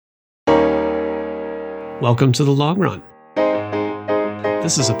Welcome to The Long Run.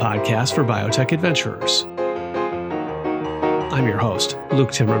 This is a podcast for biotech adventurers. I'm your host, Luke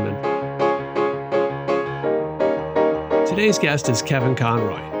Timmerman. Today's guest is Kevin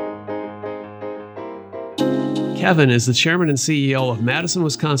Conroy. Kevin is the chairman and CEO of Madison,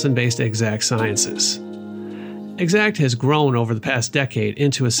 Wisconsin-based Exact Sciences. Exact has grown over the past decade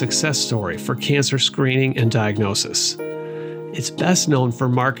into a success story for cancer screening and diagnosis. It's best known for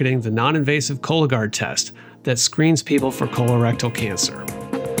marketing the non-invasive Cologuard test that screens people for colorectal cancer.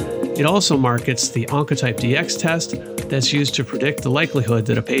 It also markets the Oncotype DX test that's used to predict the likelihood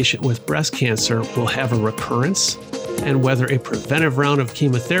that a patient with breast cancer will have a recurrence and whether a preventive round of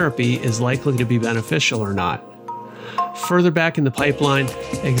chemotherapy is likely to be beneficial or not. Further back in the pipeline,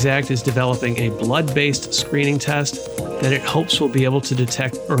 Exact is developing a blood-based screening test that it hopes will be able to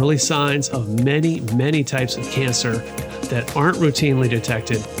detect early signs of many types of cancer that aren't routinely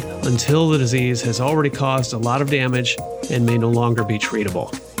detected until the disease has already caused a lot of damage and may no longer be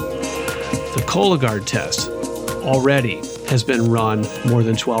treatable. The Cologuard test already has been run more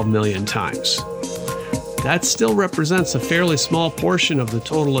than 12 million times. That still represents a fairly small portion of the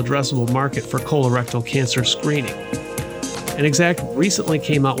total addressable market for colorectal cancer screening. And Exact recently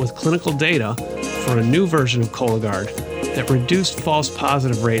came out with clinical data for a new version of Cologuard that reduced false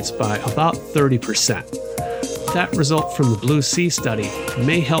positive rates by about 30%. That result from the Blue C study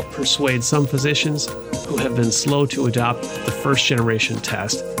may help persuade some physicians who have been slow to adopt the first generation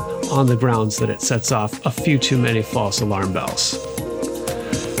test on the grounds that it sets off a few too many false alarm bells.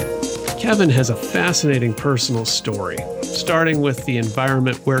 Kevin has a fascinating personal story, starting with the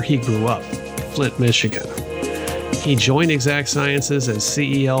environment where he grew up, Flint, Michigan. He joined Exact Sciences as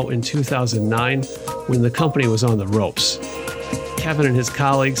CEO in 2009 when the company was on the ropes. Kevin and his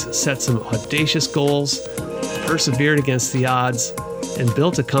colleagues set some audacious goals, persevered against the odds, and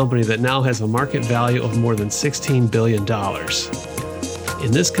built a company that now has a market value of more than $16 billion.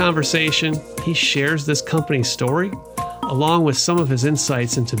 In this conversation, he shares this company's story, along with some of his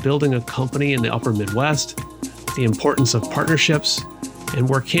insights into building a company in the upper Midwest, the importance of partnerships, and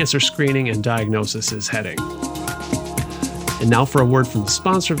where cancer screening and diagnosis is heading. And now for a word from the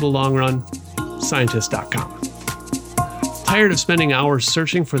sponsor of The Long Run, Scientist.com. Tired of spending hours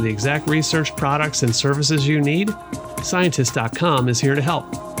searching for the exact research products and services you need? Scientist.com is here to help.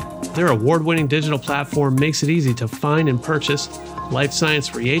 Their award-winning digital platform makes it easy to find and purchase life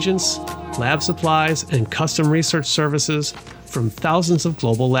science reagents, lab supplies, and custom research services from thousands of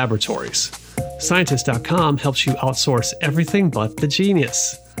global laboratories. Scientist.com helps you outsource everything but the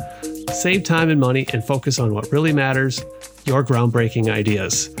genius. Save time and money and focus on what really matters, your groundbreaking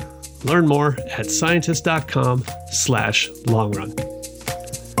ideas. Learn more at scientist.com/longrun.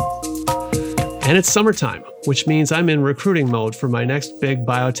 And it's summertime, which means I'm in recruiting mode for my next big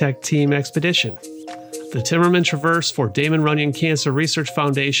biotech team expedition. The Timmerman Traverse for Damon Runyon Cancer Research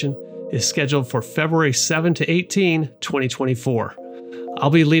Foundation is scheduled for February 7 to 18, 2024. I'll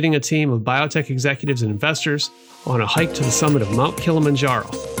be leading a team of biotech executives and investors on a hike to the summit of Mount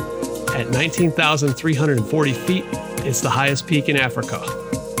Kilimanjaro. At 19,340 feet, it's the highest peak in Africa.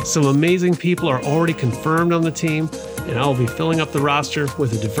 Some amazing people are already confirmed on the team, and I will be filling up the roster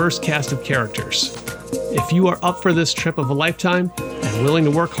with a diverse cast of characters. If you are up for this trip of a lifetime and willing to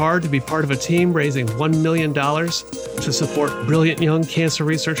work hard to be part of a team raising $1 million to support brilliant young cancer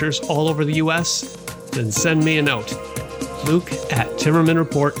researchers all over the U.S., then send me a note,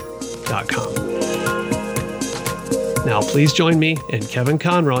 luke@timmermanreport.com. Now please join me and Kevin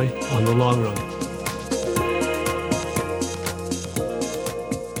Conroy on The Long Run.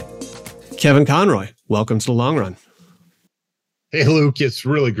 Kevin Conroy, welcome to The Long Run. Hey, Luke, it's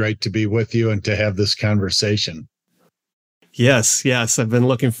really great to be with you and to have this conversation. Yes, I've been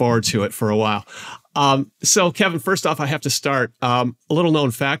looking forward to it for a while. So, Kevin, first off, I have to start. A little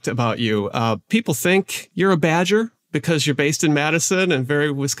known fact about you. People think you're a Badger because you're based in Madison and very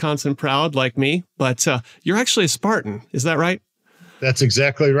Wisconsin proud like me, but you're actually a Spartan. Is that right? That's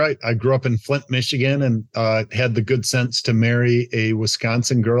exactly right. I grew up in Flint, Michigan, and had the good sense to marry a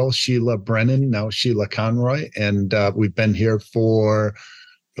Wisconsin girl, Sheila Brennan, now Sheila Conroy. And we've been here for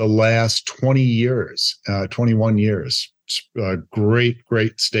the last 21 years. It's a great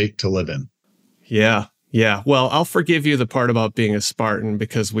state to live in. Yeah. Well, I'll forgive you the part about being a Spartan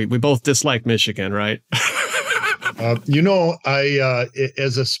because we both dislike Michigan, right? As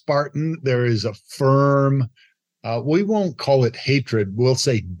a Spartan, there is a firm, we won't call it hatred, we'll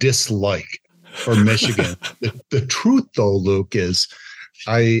say dislike for Michigan. The truth, though, Luke, is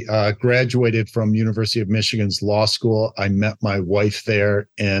I graduated from University of Michigan's law school. I met my wife there,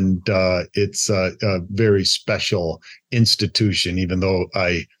 and it's a very special institution, even though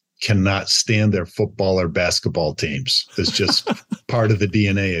I cannot stand their football or basketball teams. It's just part of the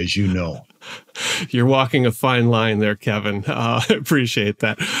DNA, as you know. You're walking a fine line there, Kevin. I appreciate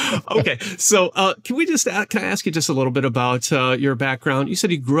that. Okay, so can I ask you just a little bit about your background? You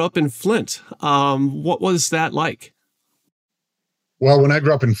said you grew up in Flint. What was that like? Well, when I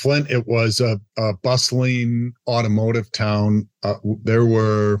grew up in Flint, it was a bustling automotive town. There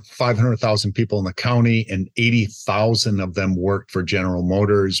were 500,000 people in the county, and 80,000 of them worked for General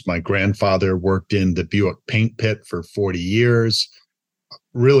Motors. My grandfather worked in the Buick paint pit for 40 years.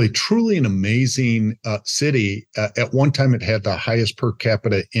 Really, truly an amazing city. At one time, it had the highest per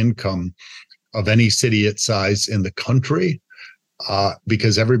capita income of any city its size in the country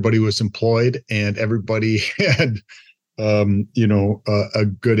because everybody was employed and everybody had a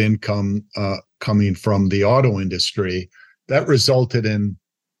good income coming from the auto industry. That resulted in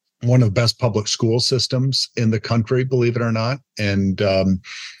one of the best public school systems in the country, believe it or not. And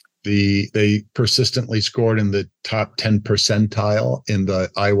they persistently scored in the top 10 percentile in the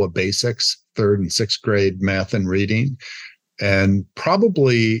Iowa Basics, 3rd and 6th grade math and reading. And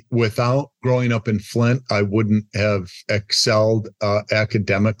probably without growing up in Flint, I wouldn't have excelled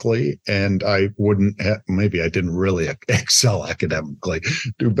academically, and I wouldn't have, maybe I didn't really excel academically,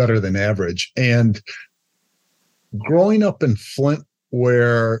 do better than average. And growing up in Flint,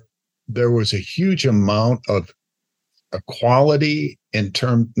 where there was a huge amount of equality in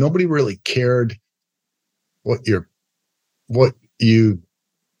terms, nobody really cared what you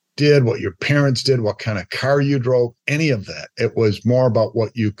did, what your parents did, what kind of car you drove, any of that. It was more about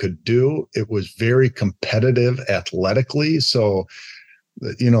what you could do. It was very competitive athletically. So,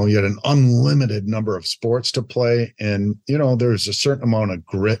 you had an unlimited number of sports to play. And, there's a certain amount of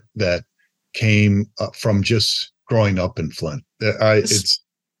grit that came from just growing up in Flint.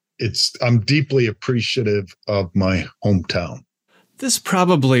 I'm deeply appreciative of my hometown. This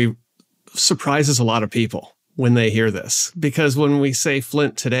probably surprises a lot of people when they hear this, because when we say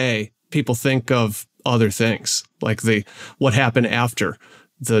Flint today, people think of other things, like what happened after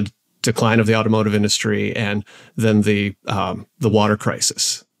the decline of the automotive industry and then the water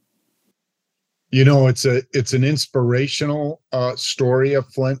crisis. It's an inspirational story of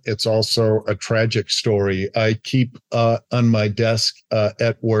Flint. It's also a tragic story. I keep on my desk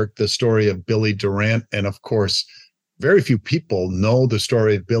at work the story of Billy Durant, and of course, very few people know the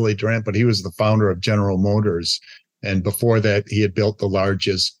story of Billy Durant, but he was the founder of General Motors. And before that, he had built the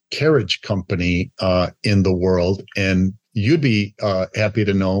largest carriage company in the world. And you'd be happy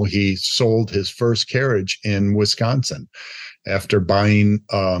to know he sold his first carriage in Wisconsin after buying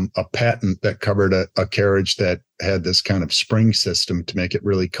a patent that covered a carriage that had this kind of spring system to make it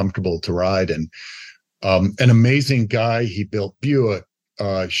really comfortable to ride. And an amazing guy. He built Buick,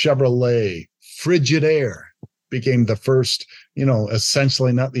 Chevrolet, Frigidaire. Became the first,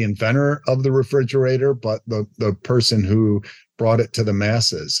 essentially not the inventor of the refrigerator, but the person who brought it to the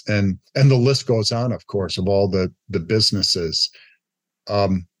masses. And the list goes on, of course, of all the businesses.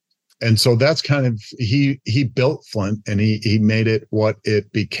 And so that's kind of, he built Flint and he made it what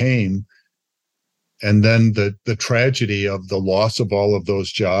it became. And then the tragedy of the loss of all of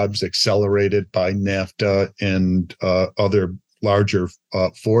those jobs accelerated by NAFTA and other larger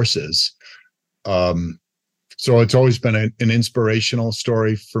forces. So it's always been an inspirational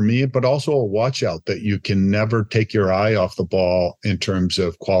story for me, but also a watch out that you can never take your eye off the ball in terms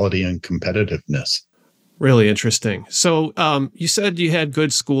of quality and competitiveness. Really interesting. So you said you had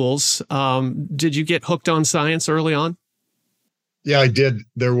good schools. Did you get hooked on science early on? Yeah, I did.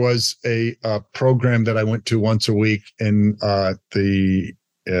 There was a program that I went to once a week in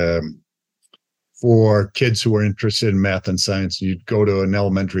for kids who were interested in math and science. You'd go to an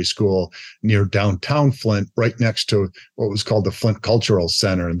elementary school near downtown Flint, right next to what was called the Flint Cultural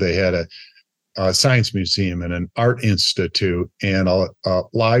Center. And they had a science museum and an art institute and a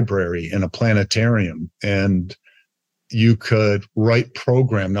library and a planetarium. And you could write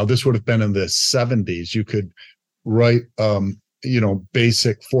program. Now, this would have been in the 70s. You could write,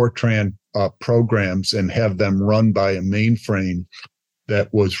 basic Fortran programs and have them run by a mainframe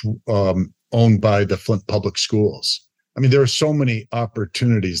that was owned by the Flint Public Schools. I mean, there are so many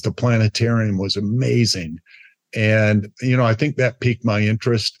opportunities. The planetarium was amazing. And, I think that piqued my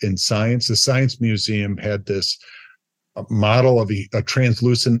interest in science. The Science Museum had this model of a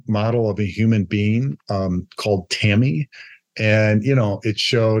translucent model of a human being called Tammy. And, it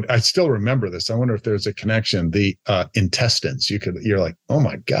showed, I still remember this. I wonder if there's a connection, the intestines. You're like, oh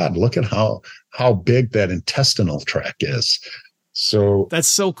my God, look at how big that intestinal tract is. So That's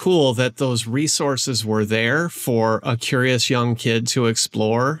so cool that those resources were there for a curious young kid to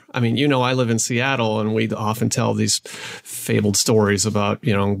explore. I mean, I live in Seattle, and we often tell these fabled stories about,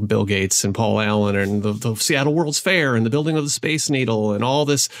 Bill Gates and Paul Allen and the Seattle World's Fair and the building of the Space Needle and all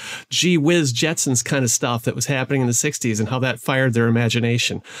this gee whiz Jetsons kind of stuff that was happening in the 60s and how that fired their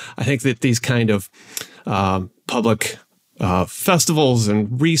imagination. I think that these kind of public festivals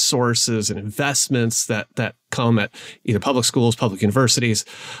and resources and investments that come at either public schools, public universities,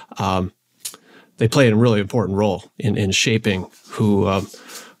 they play a really important role in shaping who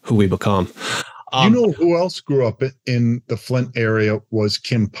we become. Who else grew up in the Flint area was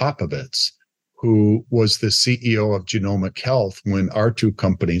Kim Popovits, who was the CEO of Genomic Health when our two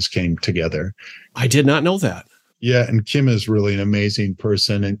companies came together. I did not know that. Yeah, and Kim is really an amazing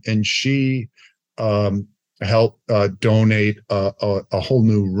person, and she helped donate a whole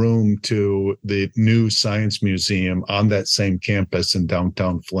new room to the new science museum on that same campus in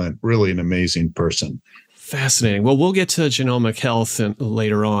downtown Flint. Really an amazing person. Fascinating. Well, we'll get to genomic health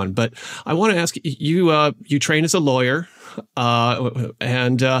later on, but I want to ask you. You trained as a lawyer,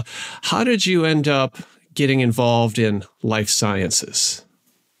 and how did you end up getting involved in life sciences?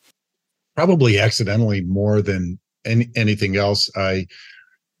 Probably accidentally more than anything else. I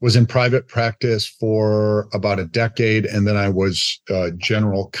was in private practice for about a decade, and then I was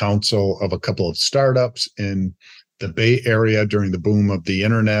general counsel of a couple of startups in the Bay Area during the boom of the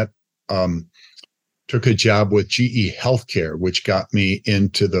internet. Took a job with GE Healthcare, which got me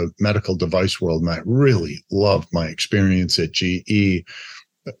into the medical device world, and I really loved my experience at GE.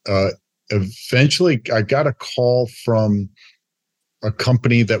 Eventually, I got a call from a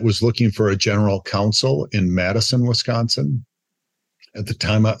company that was looking for a general counsel in Madison, Wisconsin. At the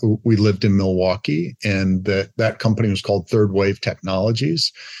time, we lived in Milwaukee, and that company was called Third Wave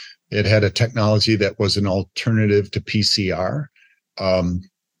Technologies. It had a technology that was an alternative to PCR,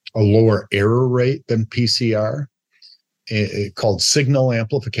 a lower error rate than PCR, called signal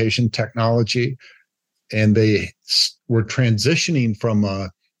amplification technology. And they were transitioning from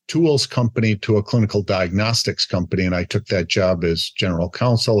a tools company to a clinical diagnostics company. And I took that job as general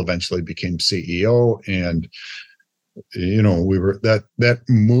counsel, eventually became CEO. And that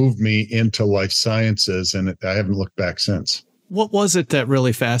moved me into life sciences, and I haven't looked back since. What was it that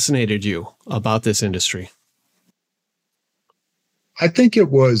really fascinated you about this industry? I think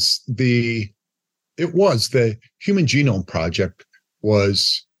it was the Human Genome Project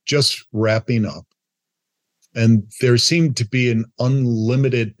was just wrapping up, and there seemed to be an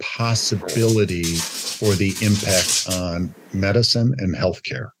unlimited possibility for the impact on medicine and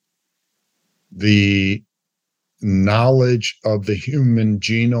healthcare. The knowledge of the human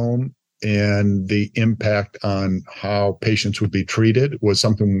genome and the impact on how patients would be treated was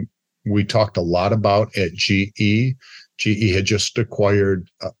something we talked a lot about at GE. GE had just acquired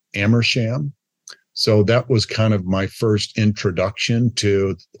Amersham. So that was kind of my first introduction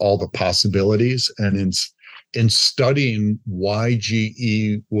to all the possibilities. And in studying why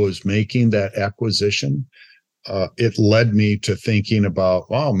GE was making that acquisition, it led me to thinking about,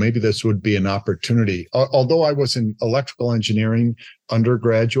 wow, maybe this would be an opportunity. Although I was an electrical engineering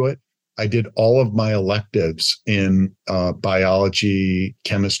undergraduate, I did all of my electives in biology,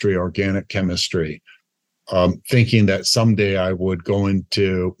 chemistry, organic chemistry, thinking that someday I would go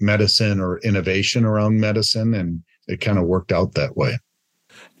into medicine or innovation around medicine, and it kind of worked out that way.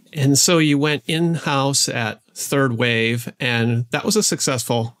 And so you went in-house at Third Wave, and that was a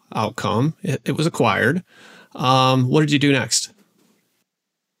successful outcome. It was acquired. What did you do next?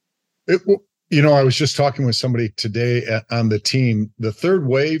 I was just talking with somebody today on the team. The Third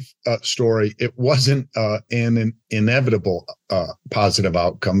Wave story, it wasn't an inevitable positive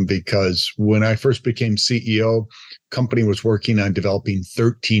outcome, because when I first became CEO, company was working on developing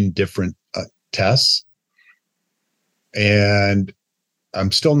 13 different tests. And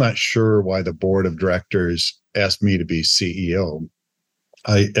I'm still not sure why the board of directors asked me to be CEO.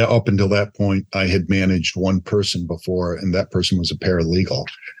 Up until that point, I had managed one person before, and that person was a paralegal.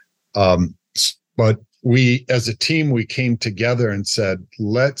 But we, as a team, we came together and said,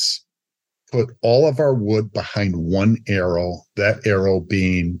 let's put all of our wood behind one arrow, that arrow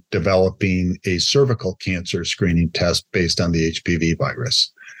being developing a cervical cancer screening test based on the HPV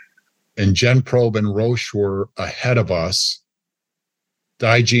virus. And GenProbe and Roche were ahead of us.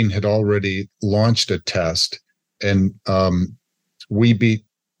 Digene had already launched a test, and we beat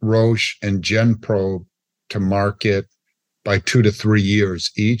Roche and GenProbe to market by 2 to 3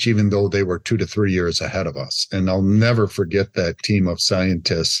 years each, even though they were 2 to 3 years ahead of us. And I'll never forget that team of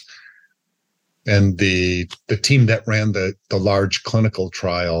scientists and the team that ran the large clinical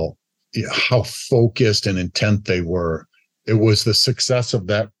trial, how focused and intent they were. it was the success of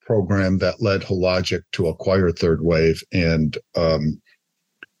that program that led Hologic to acquire Third Wave. And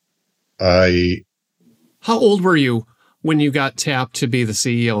How old were you when you got tapped to be the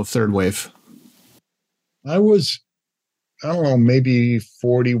CEO of Third Wave? I was, I don't know, maybe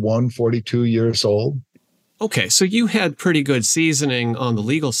 41, 42 years old. Okay, so you had pretty good seasoning on the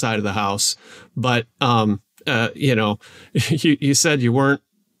legal side of the house, but you said you weren't.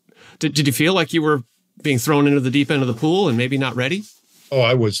 Did you feel like you were being thrown into the deep end of the pool and maybe not ready? Oh,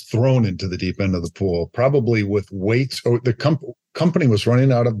 I was thrown into the deep end of the pool, probably with weights. Oh, the company was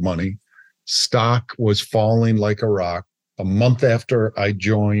running out of money. Stock was falling like a rock. A month after I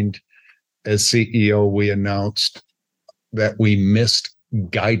joined as CEO, we announced that we missed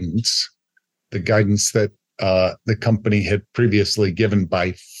guidance, the guidance that the company had previously given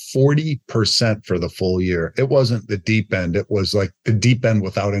by 40% for the full year. It wasn't the deep end. It was like the deep end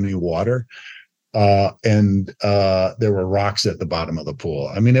without any water. And there were rocks at the bottom of the pool.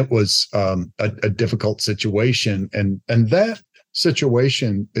 I mean, it was a difficult situation. And that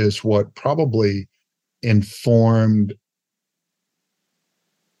situation is what probably informed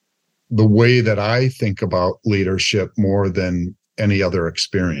the way that I think about leadership more than any other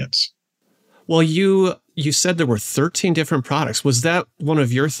experience. Well, you said there were 13 different products. Was that one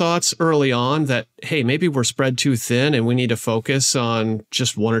of your thoughts early on that, hey, maybe we're spread too thin and we need to focus on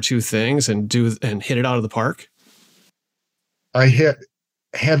just one or two things and hit it out of the park? I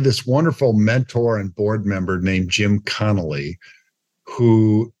had this wonderful mentor and board member named Jim Connolly,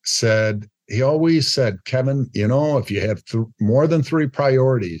 who he always said, Kevin, if you have more than three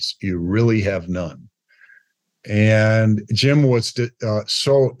priorities, you really have none. And Jim was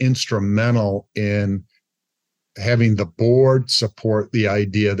so instrumental in having the board support the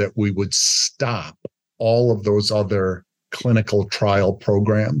idea that we would stop all of those other clinical trial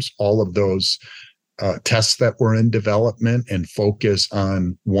programs, all of those tests that were in development, and focus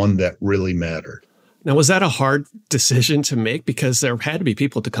on one that really mattered. Now, was that a hard decision to make? Because there had to be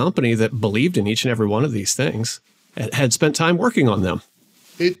people at the company that believed in each and every one of these things, had spent time working on them.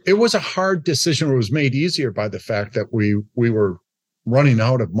 It was a hard decision. It was made easier by the fact that we were running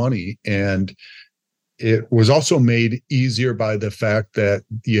out of money, and it was also made easier by the fact that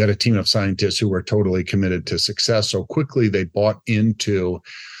you had a team of scientists who were totally committed to success. So quickly they bought into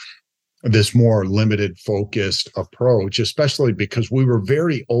this more limited, focused approach, especially because we were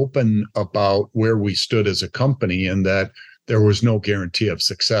very open about where we stood as a company, and that there was no guarantee of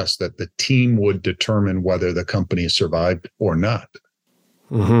success, that the team would determine whether the company survived or not.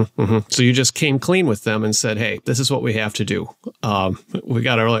 Mm-hmm, mm-hmm. So you just came clean with them and said, hey, this is what we have to do. We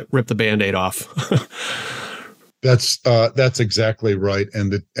got to rip the Band-Aid off. That's exactly right.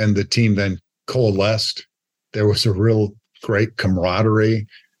 And the team then coalesced. There was a real great camaraderie.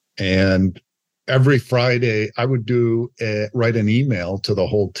 And every Friday I would write an email to the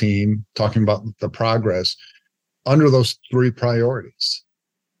whole team talking about the progress under those three priorities.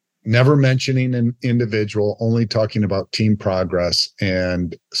 Never mentioning an individual, only talking about team progress.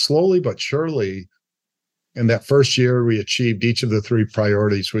 And slowly but surely, in that first year, we achieved each of the three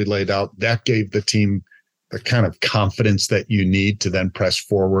priorities we laid out. That gave the team the kind of confidence that you need to then press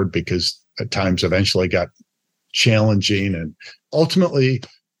forward, because at times eventually got challenging. And ultimately,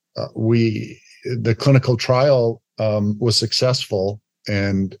 the clinical trial was successful,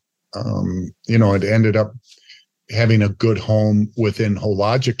 and it ended up having a good home within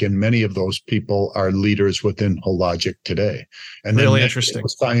Hologic, and many of those people are leaders within Hologic today. And really interesting.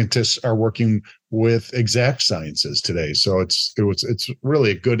 Scientists are working with Exact Sciences today. So it's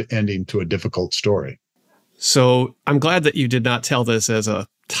really a good ending to a difficult story. So I'm glad that you did not tell this as a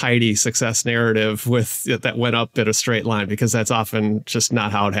tidy success narrative that went up in a straight line, because that's often just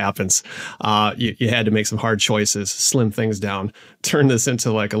not how it happens. You had to make some hard choices, slim things down, turn this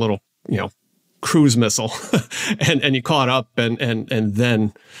into like a little, cruise missile, and you caught up and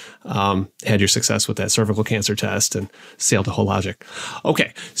then had your success with that cervical cancer test and sailed to Hologic.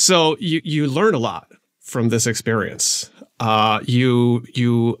 Okay, so you learn a lot from this experience.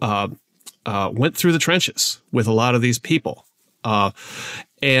 You went through the trenches with a lot of these people,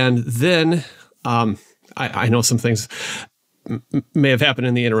 and then I know some things may have happened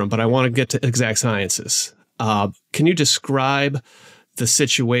in the interim, but I want to get to Exact Sciences. Can you describe the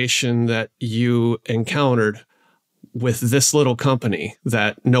situation that you encountered with this little company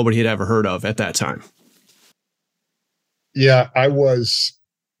that nobody had ever heard of at that time? Yeah, I was,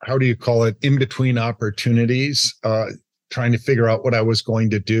 how do you call it, in between opportunities, trying to figure out what I was going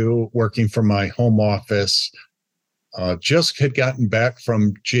to do, working from my home office. Just had gotten back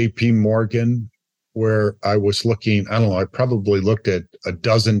from JP Morgan, where I was looking, I don't know, I probably looked at a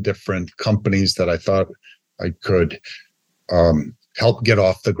dozen different companies that I thought I could help get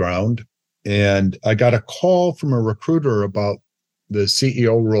off the ground. And I got a call from a recruiter about the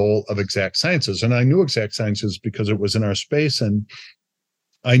CEO role of Exact Sciences. And I knew Exact Sciences because it was in our space. And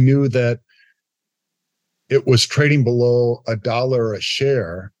I knew that it was trading below $1 a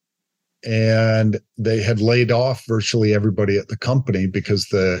share. And they had laid off virtually everybody at the company because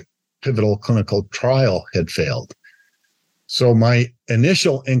the pivotal clinical trial had failed. So my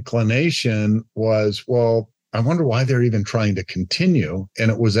initial inclination was, well, I wonder why they're even trying to continue. And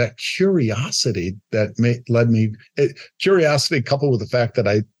it was that curiosity that led me, curiosity coupled with the fact that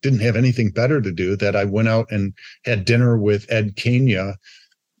I didn't have anything better to do, that I went out and had dinner with Ed Kenya,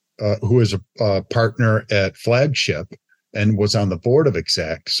 who is a partner at Flagship and was on the board of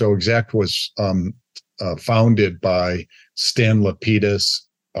Exact. So Exact was founded by Stan Lapidus,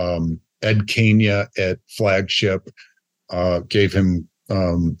 Ed Kenya at Flagship, gave him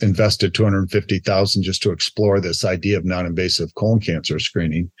invested $250,000 just to explore this idea of non-invasive colon cancer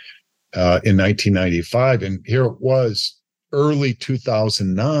screening in 1995. And here it was early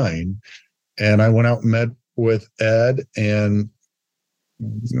 2009. And I went out and met with Ed and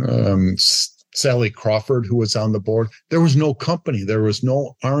Sally Crawford, who was on the board. There was no company. There was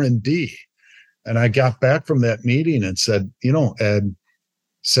no R&D. And I got back from that meeting and said, Ed,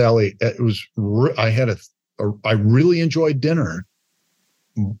 Sally, it was, I really enjoyed dinner,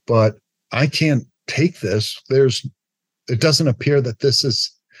 but I can't take this. It doesn't appear that this is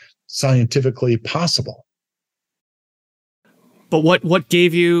scientifically possible. But what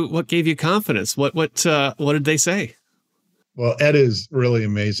gave you confidence? What did they say? Well, Ed is really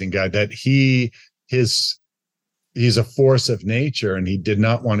amazing guy. That he's a force of nature, and he did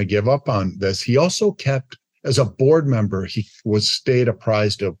not want to give up on this. He also kept, as a board member, he stayed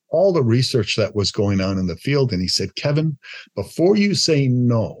apprised of all the research that was going on in the field. And he said, Kevin, before you say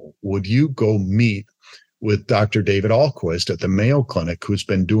no, would you go meet with Dr. David Ahlquist at the Mayo Clinic, who's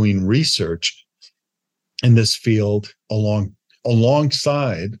been doing research in this field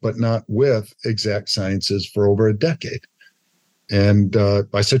alongside, but not with, Exact Sciences for over a decade? And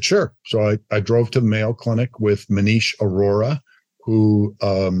I said, sure. So I drove to the Mayo Clinic with Manish Arora, who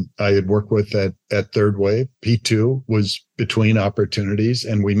I had worked with at Third Wave. P2 was between opportunities.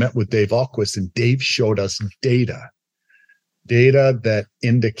 And we met with Dave Ahlquist, and Dave showed us data that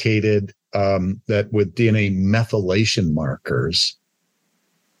indicated that with DNA methylation markers,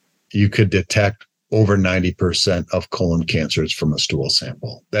 you could detect over 90% of colon cancers from a stool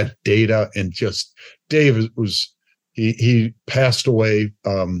sample. That data, and just Dave he passed away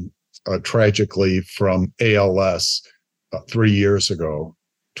tragically from ALS 3 years ago,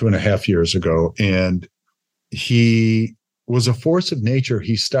 2.5 years ago. And he was a force of nature.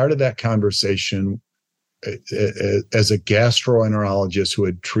 He started that conversation as a gastroenterologist who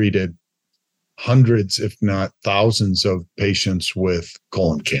had treated hundreds, if not thousands, of patients with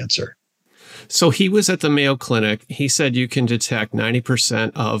colon cancer. So he was at the Mayo Clinic. He said you can detect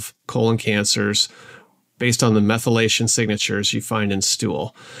 90% of colon cancers based on the methylation signatures you find in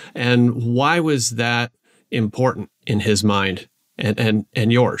stool. And why was that important in his mind and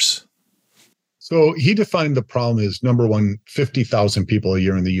yours? So he defined the problem as, number one, 50,000 people a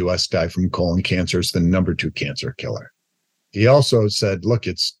year in the US die from colon cancer. It's the number 2 cancer killer. He also said, look,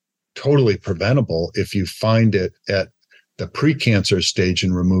 it's totally preventable if you find it at the precancer stage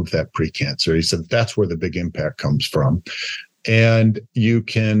and remove that precancer. He said that's where the big impact comes from. And you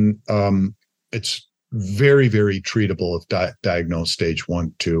can, it's very, very treatable if diagnosed stage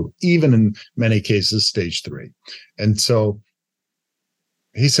 1, 2, even in many cases, stage 3. And so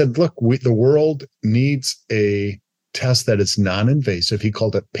he said, look, the world needs a test that is non-invasive. He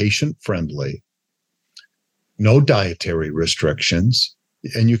called it patient-friendly, no dietary restrictions,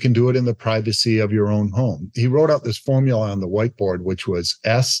 and you can do it in the privacy of your own home. He wrote out this formula on the whiteboard, which was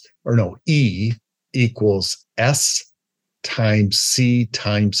E equals S times C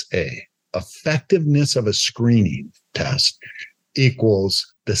times A. Effectiveness of a screening test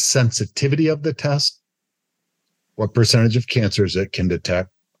equals the sensitivity of the test, what percentage of cancers it can detect,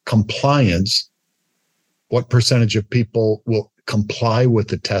 compliance, what percentage of people will comply with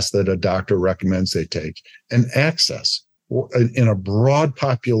the test that a doctor recommends they take, and access in a broad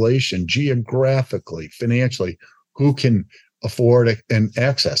population, geographically, financially, who can afford and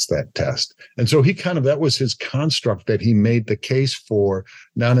access that test. And so that was his construct that he made the case for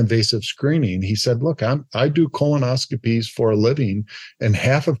non-invasive screening. He said, look, I do colonoscopies for a living, and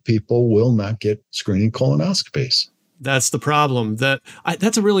half of people will not get screening colonoscopies. That's the problem.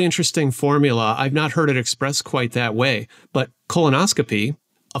 That's a really interesting formula. I've not heard it expressed quite that way, but colonoscopy,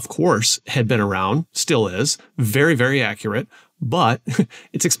 of course, had been around, still is, very, very accurate, but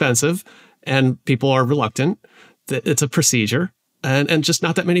it's expensive and people are reluctant. it's a procedure. And just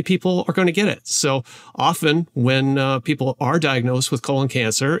not that many people are going to get it. So often when people are diagnosed with colon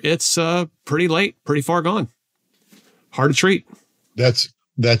cancer, it's pretty late, pretty far gone. Hard to treat. That's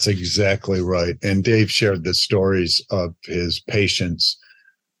exactly right. And Dave shared the stories of his patients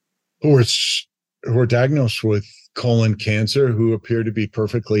who were diagnosed with colon cancer, who appear to be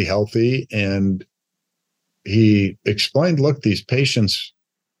perfectly healthy. And he explained, look, these patients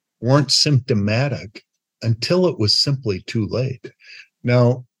weren't symptomatic until it was simply too late.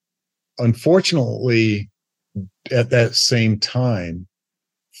 Now, unfortunately, at that same time,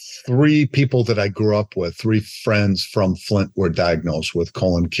 3 people that I grew up with, 3 friends from Flint, were diagnosed with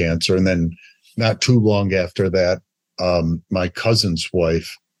colon cancer. And then not too long after that, my cousin's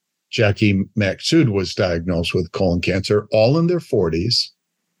wife, Jackie Maxud, was diagnosed with colon cancer, all in their 40s,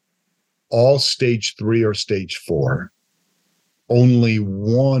 all stage 3 or stage 4. Only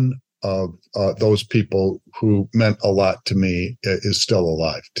one of those people who meant a lot to me is still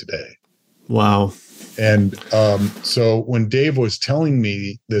alive today. Wow. And so when Dave was telling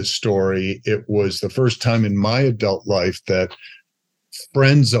me this story, it was the first time in my adult life that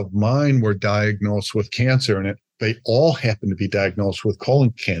friends of mine were diagnosed with cancer, and they all happened to be diagnosed with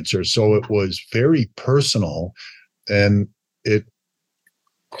colon cancer. So it was very personal, and it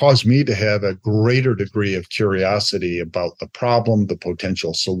caused me to have a greater degree of curiosity about the problem, the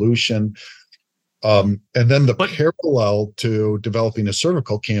potential solution. And then the parallel to developing a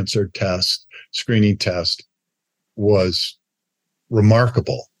cervical cancer screening test, was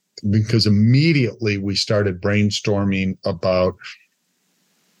remarkable, because immediately we started brainstorming about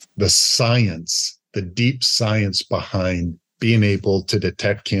the science, the deep science behind being able to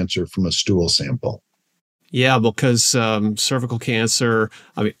detect cancer from a stool sample. Yeah, because cervical cancer,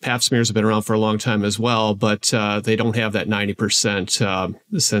 I mean, pap smears have been around for a long time as well, but they don't have that 90%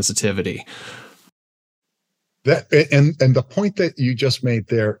 sensitivity. That and the point that you just made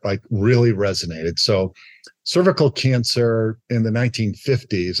there, like, really resonated. So cervical cancer in the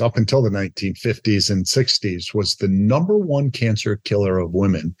 1950s, up until the 1950s and 60s, was the number 1 cancer killer of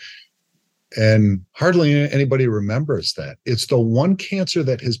women. And hardly anybody remembers that. It's the one cancer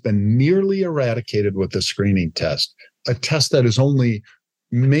that has been nearly eradicated with the screening test, a test that is only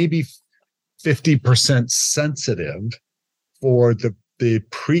maybe 50% sensitive for the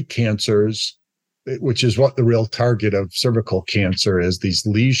precancers, which is what the real target of cervical cancer is, these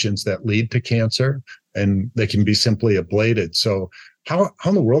lesions that lead to cancer, and they can be simply ablated. So how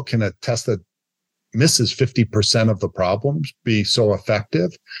in the world can a test that misses 50% of the problems be so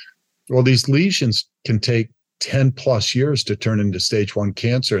effective? Well, these lesions can take 10 plus years to turn into stage 1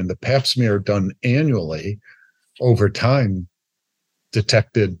 cancer, and the pap smear done annually over time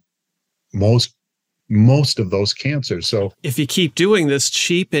detected most of those cancers. So if you keep doing this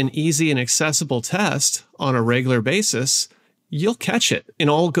cheap and easy and accessible test on a regular basis, you'll catch it. In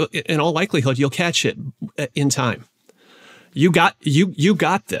all likelihood, you'll catch it in time. You got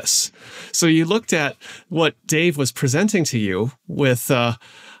this. So you looked at what Dave was presenting to you with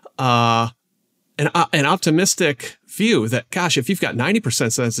an optimistic view that, gosh, if you've got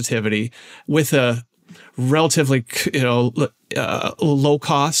 90% sensitivity with a relatively low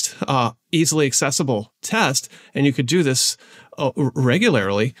cost, easily accessible test, and you could do this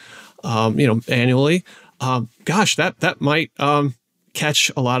regularly, annually, gosh, that might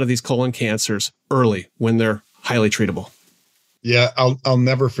catch a lot of these colon cancers early when they're highly treatable. Yeah, I'll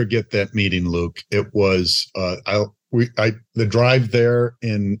never forget that meeting, Luke. It was the drive there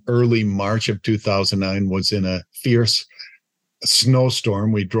in early March of 2009 was in a fierce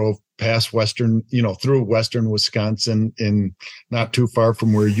snowstorm. We drove past through western Wisconsin, in not too far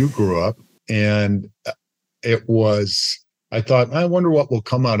from where you grew up. And I thought, I wonder what will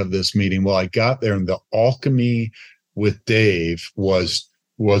come out of this meeting. Well, I got there, and the alchemy with Dave was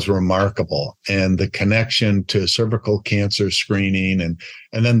remarkable. And the connection to cervical cancer screening and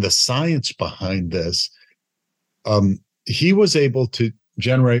then the science behind this, he was able to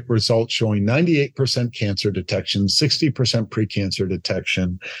generate results showing 98% cancer detection, 60% precancer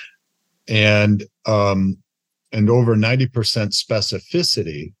detection, and over 90%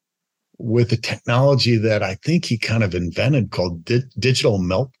 specificity, with a technology that I think he kind of invented called digital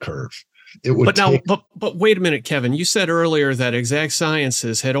melt curve. But wait a minute, Kevin. You said earlier that Exact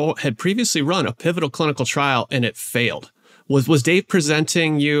Sciences had previously run a pivotal clinical trial and it failed. Was Dave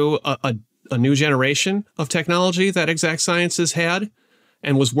presenting you a new generation of technology that Exact Sciences had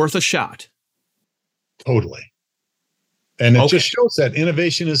and was worth a shot? Totally. And it just shows that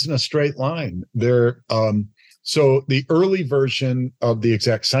innovation isn't a straight line. So the early version of the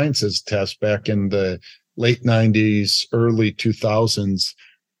Exact Sciences test back in the late 90s, early 2000s,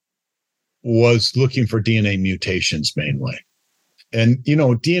 was looking for DNA mutations mainly. And,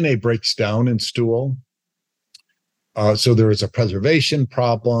 DNA breaks down in stool. So there was a preservation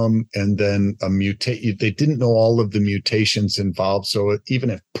problem, and then they didn't know all of the mutations involved. So even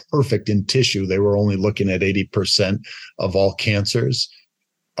if perfect in tissue, they were only looking at 80% of all cancers.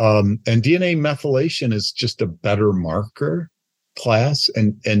 And DNA methylation is just a better marker class.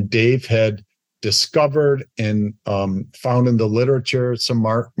 And Dave had discovered and found in the literature some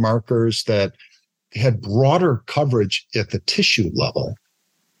markers that had broader coverage at the tissue level.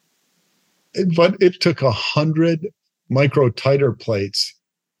 But it took 100 microtiter plates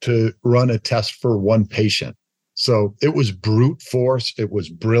to run a test for one patient. So it was brute force. It was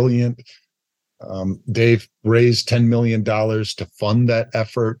brilliant. Dave raised $10 million to fund that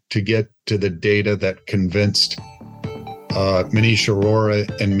effort to get to the data that convinced Manish Arora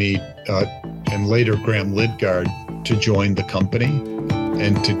and me, and later Graham Lidgard, to join the company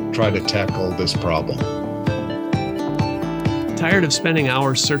and to try to tackle this problem. Tired of spending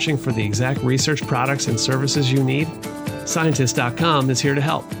hours searching for the exact research products and services you need? Scientist.com is here to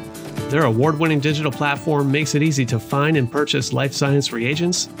help. Their award-winning digital platform makes it easy to find and purchase life science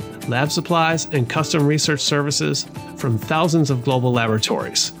reagents, lab supplies, and custom research services from thousands of global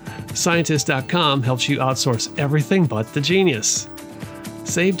laboratories. Scientist.com helps you outsource everything but the genius.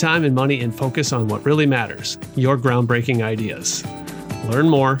 Save time and money and focus on what really matters, your groundbreaking ideas. Learn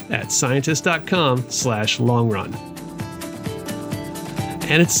more at scientist.com/longrun.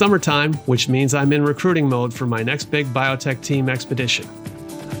 And it's summertime, which means I'm in recruiting mode for my next big biotech team expedition.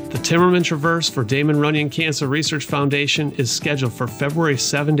 The Timmerman Traverse for Damon Runyon Cancer Research Foundation is scheduled for February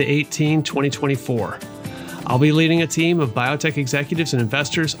 7 to 18, 2024. I'll be leading a team of biotech executives and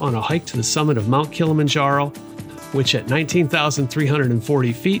investors on a hike to the summit of Mount Kilimanjaro, which at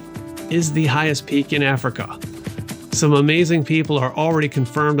 19,340 feet is the highest peak in Africa. Some amazing people are already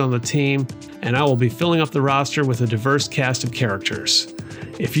confirmed on the team, and I will be filling up the roster with a diverse cast of characters.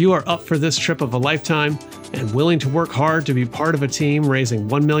 If you are up for this trip of a lifetime and willing to work hard to be part of a team raising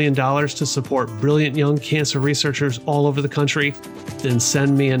 $1 million to support brilliant young cancer researchers all over the country, then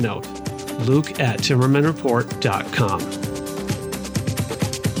send me a note. Luke@timmermanreport.com.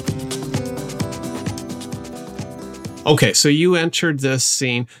 Okay, so you entered this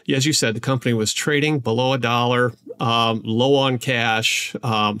scene. As you said, the company was trading below $1, low on cash,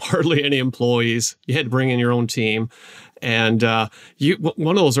 hardly any employees. You had to bring in your own team. And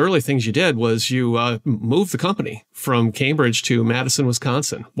one of those early things you did was you moved the company from Cambridge to Madison,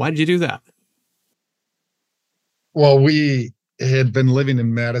 Wisconsin. Why did you do that? Well, we had been living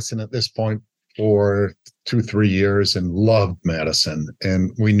in Madison at this point for 2-3 years and loved Madison.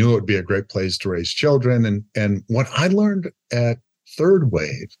 And we knew it would be a great place to raise children. And what I learned at Third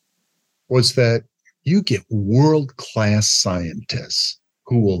Wave was that you get world-class scientists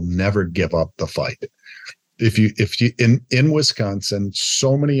who will never give up the fight. If you in Wisconsin,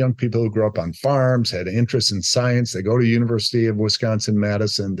 so many young people who grew up on farms had interest in science. They go to University of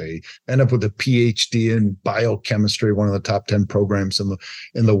Wisconsin-Madison. They end up with a PhD in biochemistry, one of the top 10 programs in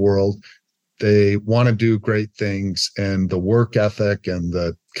the world. They want to do great things, and the work ethic and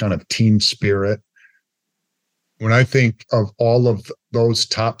the kind of team spirit. When I think of all of those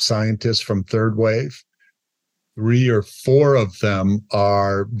top scientists from Third Wave, 3 or 4 of them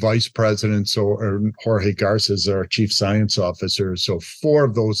are vice presidents, or Jorge Garza is our chief science officer. So 4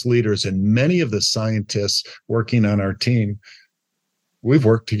 of those leaders, and many of the scientists working on our team, we've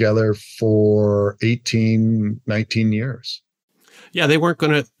worked together for 18, 19 years. Yeah, they weren't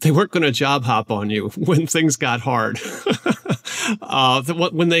gonna job hop on you when things got hard.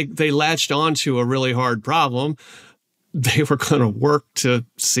 When they latched onto a really hard problem, they were going to work to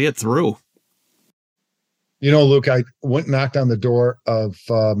see it through. Luke, I went and knocked on the door of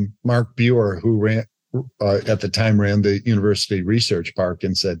Mark Buer, who at the time ran the University Research Park,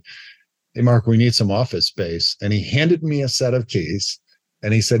 and said, "Hey, Mark, we need some office space." And he handed me a set of keys,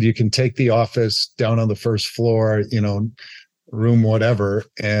 and he said, "You can take the office down on the first floor, room whatever."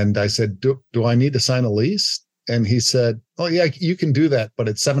 And I said, do I need to sign a lease? And he said, "Oh, yeah, you can do that, but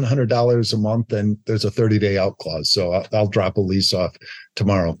it's $700 a month, and there's a 30-day out clause. So I'll drop a lease off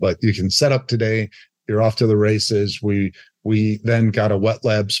tomorrow, but you can set up today. You're off to the races." We then got a wet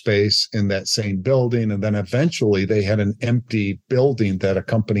lab space in that same building. And then eventually they had an empty building that a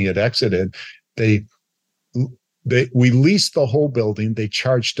company had exited. We leased the whole building. They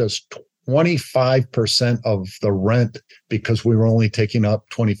charged us 25% of the rent because we were only taking up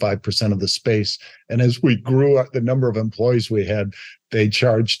 25% of the space. And as we grew up, the number of employees we had, they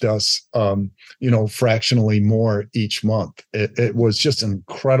charged us, fractionally more each month. It was just an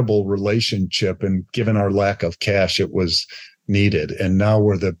incredible relationship. And given our lack of cash, it was needed. And now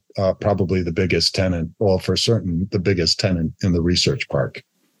we're the probably the biggest tenant, well, for certain, the biggest tenant in the research park.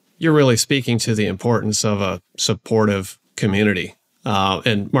 You're really speaking to the importance of a supportive community.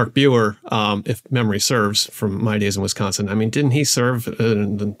 And Mark Buer, if memory serves from my days in Wisconsin, I mean, didn't he serve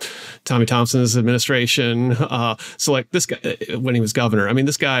in Tommy Thompson's administration? So like this guy, when he was governor, I mean,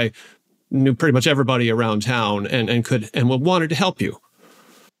 this guy knew pretty much everybody around town and wanted to help you.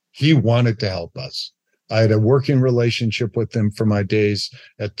 He wanted to help us. I had a working relationship with him for my days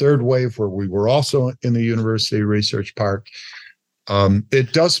at Third Wave, where we were also in the University Research Park.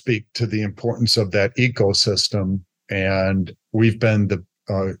 It does speak to the importance of that ecosystem, and we've been the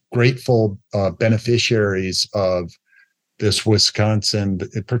grateful beneficiaries of this Wisconsin,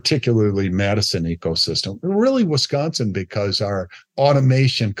 particularly Madison ecosystem. Really Wisconsin, because our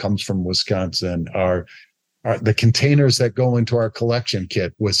automation comes from Wisconsin, the containers that go into our collection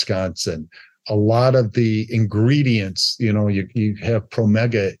kit, Wisconsin. A lot of the ingredients, you have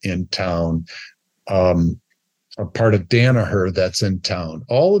Promega in town, a part of Danaher that's in town.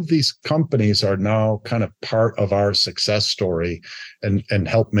 All of these companies are now kind of part of our success story and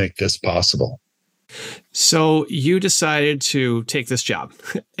help make this possible. So you decided to take this job.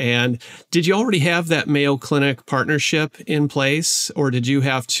 And did you already have that Mayo Clinic partnership in place, or did you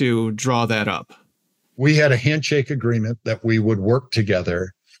have to draw that up? We had a handshake agreement that we would work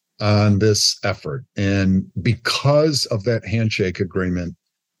together on this effort. And because of that handshake agreement,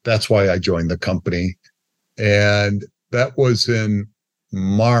 that's why I joined the company. And that was in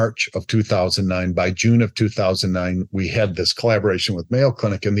March of 2009. By June of 2009, we had this collaboration with Mayo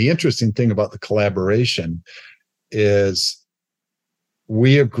Clinic. And the interesting thing about the collaboration is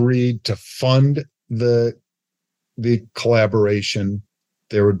we agreed to fund the collaboration.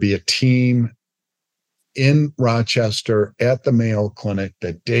 There would be a team in Rochester at the Mayo Clinic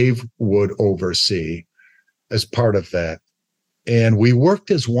that Dave would oversee as part of that. And we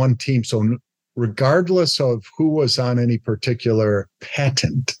worked as one team. So regardless of who was on any particular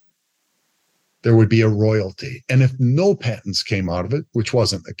patent, there would be a royalty. And if no patents came out of it, which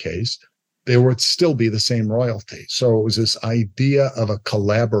wasn't the case, there would still be the same royalty. So it was this idea of a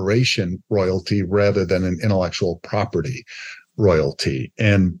collaboration royalty rather than an intellectual property royalty.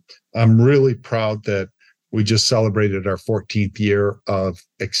 And I'm really proud that we just celebrated our 14th year of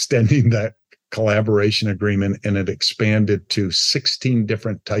extending that collaboration agreement, and it expanded to 16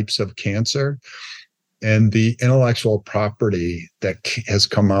 different types of cancer. And the intellectual property that has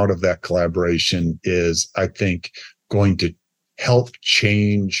come out of that collaboration is, I think, going to help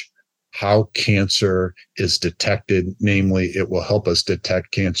change how cancer is detected. Namely, it will help us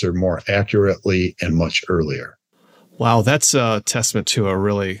detect cancer more accurately and much earlier. Wow, that's a testament to a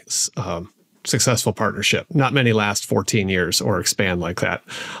really successful partnership. Not many last 14 years or expand like that.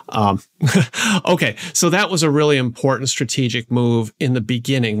 Okay, so that was a really important strategic move in the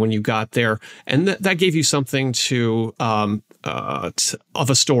beginning when you got there, and that gave you something of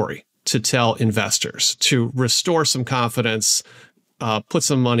a story to tell investors, to restore some confidence, put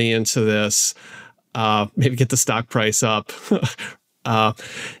some money into this, maybe get the stock price up.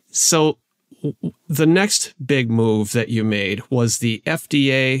 So the next big move that you made was the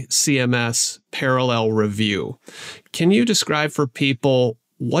FDA CMS parallel review. Can you describe for people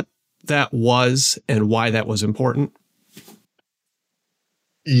what that was and why that was important?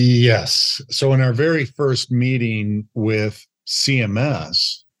 Yes. So in our very first meeting with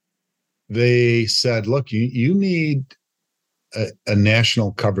CMS, they said, look, you need a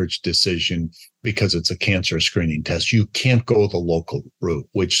national coverage decision because it's a cancer screening test. You can't go the local route,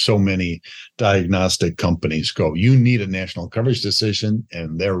 which so many diagnostic companies go. You need a national coverage decision,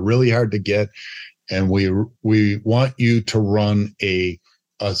 and they're really hard to get. And we want you to run a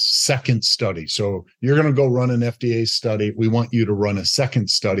second study. So you're going to go run an FDA study. We want you to run a second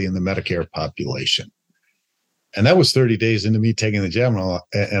study in the Medicare population. And that was 30 days into me taking the job.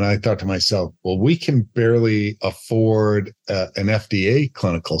 And I thought to myself, well, we can barely afford an FDA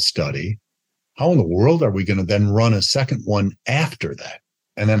clinical study. How in the world are we going to then run a second one after that?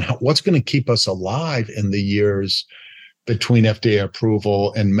 And then what's going to keep us alive in the years between FDA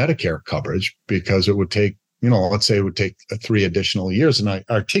approval and Medicare coverage? Because it would take, let's say it would take 3 additional years. And I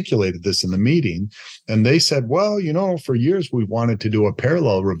articulated this in the meeting, and they said, well, for years we wanted to do a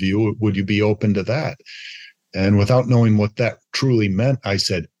parallel review. Would you be open to that? And without knowing what that truly meant, I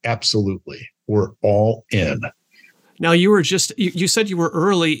said, absolutely, we're all in. Now, you said you were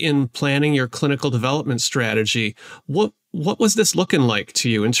early in planning your clinical development strategy. What was this looking like to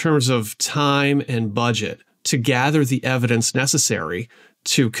you in terms of time and budget to gather the evidence necessary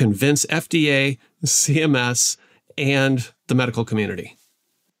to convince FDA, CMS, and the medical community?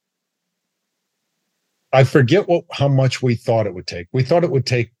 I forget how much we thought it would take. We thought it would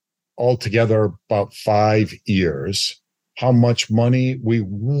take altogether about 5 years. How much money? We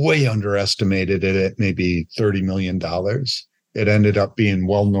way underestimated it at maybe $30 million. It ended up being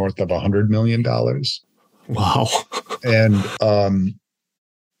well north of $100 million. Wow. And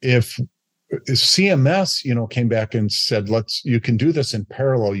if CMS, came back and said, you can do this in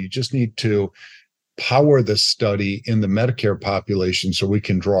parallel. You just need to power the study in the Medicare population so we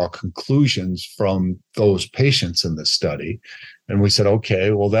can draw conclusions from those patients in the study. And we said,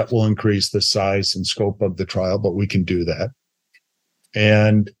 okay, well, that will increase the size and scope of the trial, but we can do that.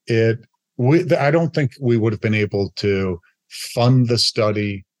 And I don't think we would have been able to fund the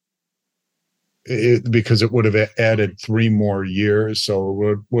study because it would have added 3 more years. So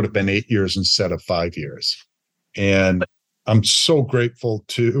it would have been 8 years instead of 5 years. And I'm so grateful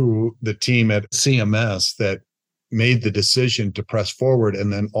to the team at CMS that made the decision to press forward,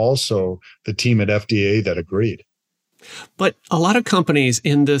 and then also the team at FDA that agreed. But a lot of companies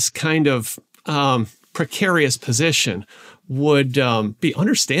in this kind of precarious position would be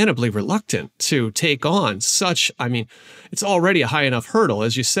understandably reluctant to take on such, it's already a high enough hurdle,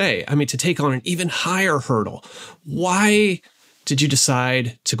 as you say. To take on an even higher hurdle. Why did you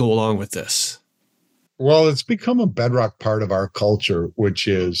decide to go along with this? Well, it's become a bedrock part of our culture, which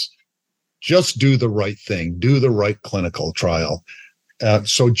is just do the right thing, do the right clinical trial.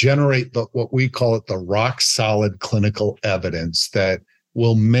 So generate what we call it the rock solid clinical evidence that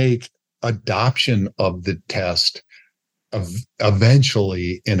will make adoption of the test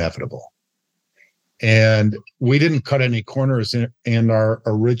eventually inevitable. And we didn't cut any corners in our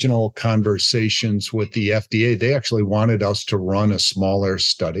original conversations with the FDA. They actually wanted us to run a smaller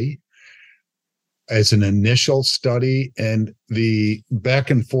study as an initial study. And the back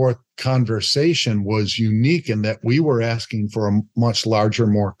and forth conversation was unique in that we were asking for a much larger,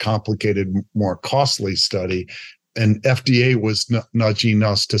 more complicated, more costly study. And FDA was nudging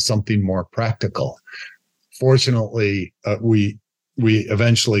us to something more practical. Fortunately, we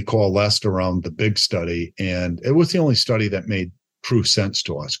eventually coalesced around the big study, and it was the only study that made true sense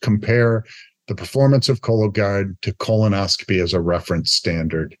to us. Compare the performance of Cologuard to colonoscopy as a reference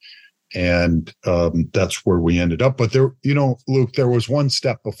standard. And that's where we ended up. But there, Luke, there was one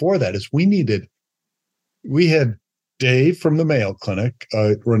step before that. Is we had Dave from the Mayo Clinic,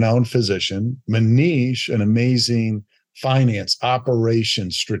 a renowned physician, Manish, an amazing finance,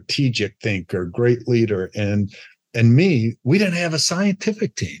 operations, strategic thinker, great leader, and me. We didn't have a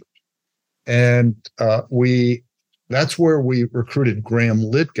scientific team, and that's where we recruited Graham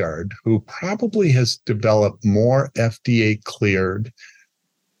Lidgard, who probably has developed more FDA cleared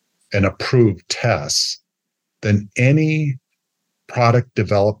and approved tests than any product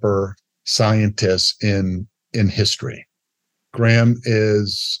developer scientist in history. Graham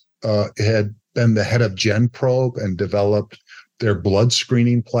had been the head of GenProbe and developed their blood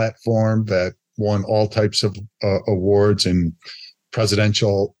screening platform that won all types of awards and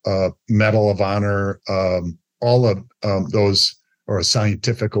Presidential Medal of Honor, all of those, or a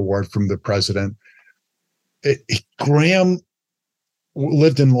scientific award from the president. Graham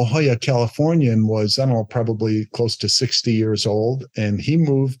lived in La Jolla, California, and was, probably close to 60 years old. And he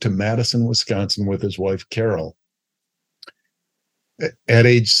moved to Madison, Wisconsin with his wife, Carol, at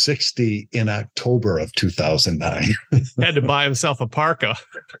age 60 in October of 2009. Had to buy himself a parka.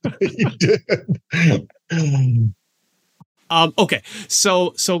 He did. Okay,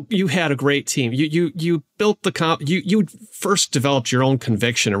 so you had a great team. You built you first developed your own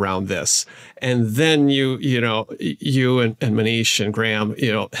conviction around this, and then you and Manish and Graham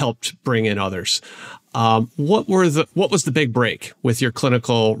helped bring in others. What was the big break with your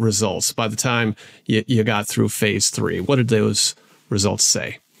clinical results by the time you got through phase 3? What did those results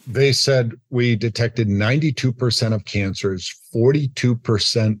say? They said we detected 92% of cancers,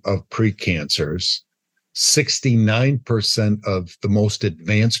 42% of precancers, 69% of the most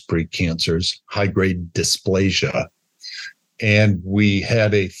advanced precancers, high-grade dysplasia, and we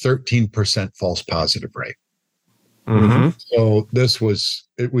had a 13% false positive rate. Mm-hmm. So this was,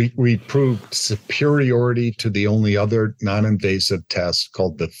 we proved superiority to the only other non-invasive test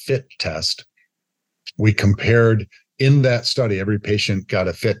called the FIT test. We compared in that study, every patient got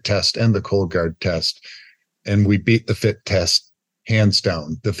a FIT test and the Cologuard test, and we beat the FIT test hands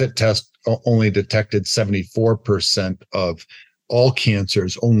down. The FIT test only detected 74% of all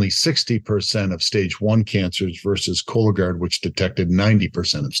cancers, only 60% of stage 1 cancers versus Cologuard, which detected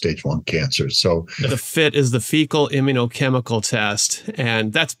 90% of stage 1 cancers. So the FIT is the fecal immunochemical test,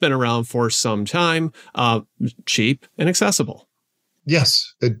 and that's been around for some time, cheap and accessible.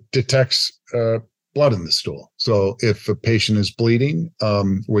 Yes, it detects blood in the stool. So if a patient is bleeding,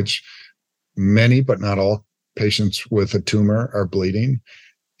 which many, but not all patients with a tumor are bleeding,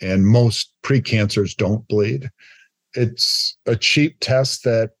 and most precancers don't bleed. It's a cheap test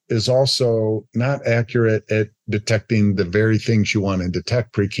that is also not accurate at detecting the very things you want to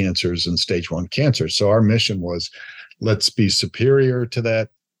detect, precancers and stage 1 cancer. So our mission was, let's be superior to that.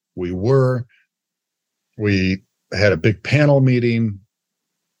 We were. We had a big panel meeting.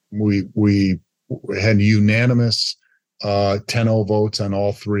 We had unanimous 10-0 votes on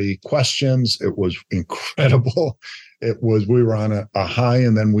all 3 questions. It was incredible. We were on a high,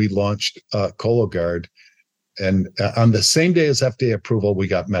 and then we launched Cologuard. And on the same day as FDA approval, we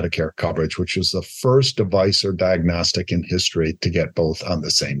got Medicare coverage, which was the first device or diagnostic in history to get both on the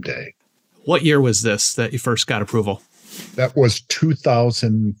same day. What year was this that you first got approval? That was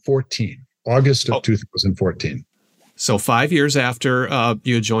 2014, August of 2014. So 5 years after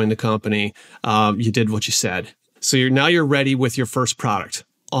you had joined the company, you did what you said. So you're ready with your first product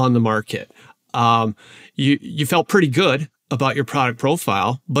on the market. You felt pretty good about your product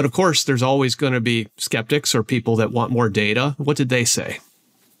profile, but of course there's always going to be skeptics or people that want more data. What did they say?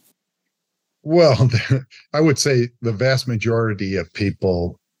 Well, I would say the vast majority of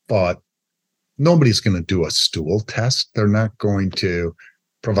people thought nobody's going to do a stool test. They're not going to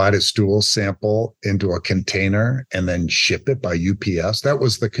provide a stool sample into a container and then ship it by UPS. That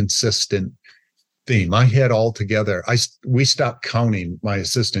was the consistent theme. I had altogether, we stopped counting, my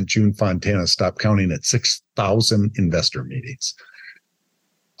assistant, June Fontana, stopped counting at 6,000 investor meetings.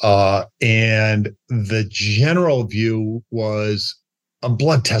 And the general view was a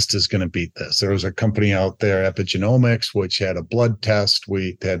blood test is going to beat this. There was a company out there, Epigenomics, which had a blood test.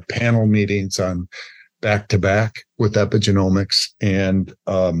 We had panel meetings on back-to-back with Epigenomics. And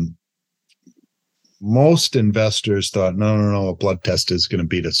most investors thought, no, a blood test is going to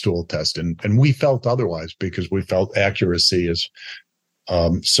beat a stool test. And we felt otherwise because we felt accuracy is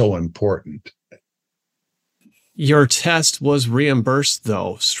so important. Your test was reimbursed,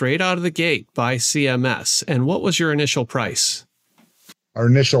 though, straight out of the gate by CMS. And what was your initial price? Our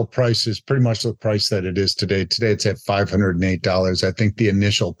initial price is pretty much the price that it is today. Today it's at $508. I think the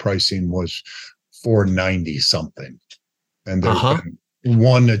initial pricing was $490 something. And there's been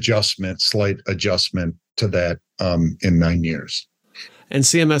one slight adjustment to that in 9 years. And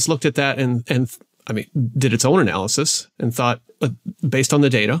CMS looked at that and I mean, did its own analysis and thought, based on the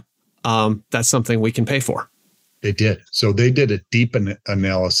data, that's something we can pay for. They did. So they did a deep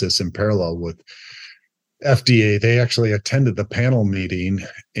analysis in parallel with FDA. They actually attended the panel meeting,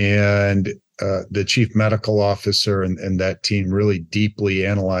 and the chief medical officer and that team really deeply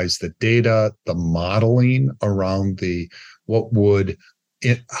analyzed the data, the modeling around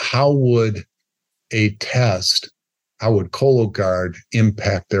how would Cologuard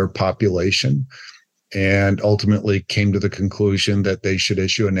impact their population, and ultimately came to the conclusion that they should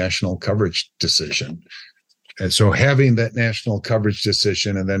issue a national coverage decision. And so having that national coverage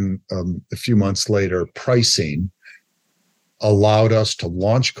decision and then a few months later pricing allowed us to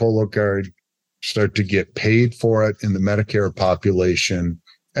launch Cologuard, start to get paid for it in the Medicare population,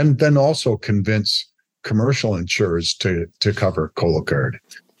 and then also convince commercial insurers to cover Cologuard.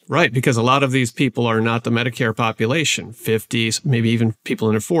 Right, because a lot of these people are not the Medicare population, 50s, maybe even people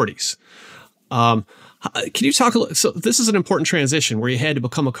in their 40s. Can you talk a little? So this is an important transition where you had to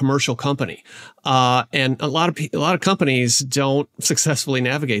become a commercial company, and a lot of companies don't successfully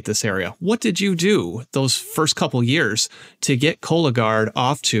navigate this area. What did you do those first couple years to get Cologuard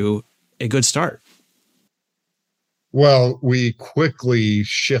off to a good start? Well, we quickly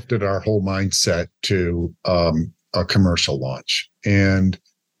shifted our whole mindset to a commercial launch. And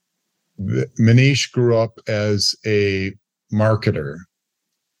Manish grew up as a marketer,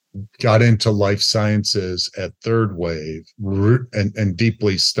 got into life sciences at Third Wave, and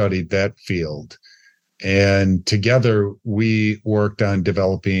deeply studied that field. And together we worked on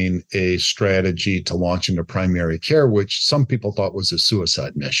developing a strategy to launch into primary care, which some people thought was a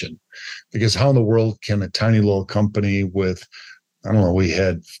suicide mission. Because how in the world can a tiny little company with, I don't know, we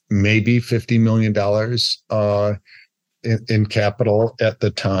had maybe $50 million in capital at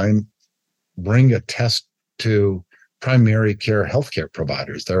the time, bring a test to primary care healthcare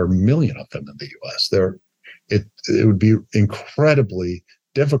providers? There are a million of them in the US. It would be incredibly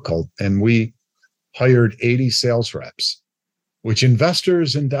difficult. And we hired 80 sales reps, which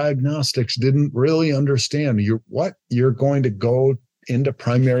investors in diagnostics didn't really understand. You're going to go into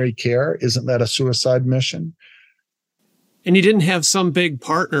primary care? Isn't that a suicide mission? And you didn't have some big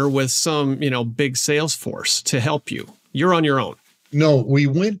partner with some, big sales force to help you. You're on your own. No, we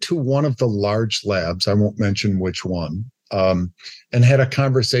went to one of the large labs, I won't mention which one, and had a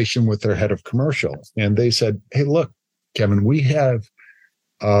conversation with their head of commercial. And they said, hey, look, Kevin, we have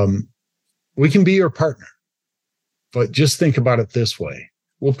We can be your partner, but just think about it this way.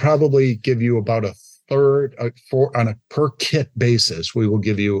 We'll probably give you about a third on a per kit basis. We will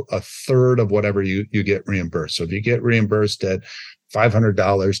give you a third of whatever you get reimbursed. So if you get reimbursed at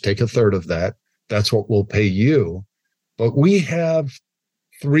 $500, take a third of that. That's what we'll pay you. But we have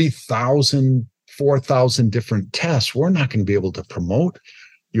 3,000, 4,000 different tests. We're not going to be able to promote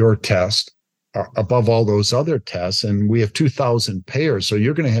your test above all those other tests. And we have 2,000 payers. So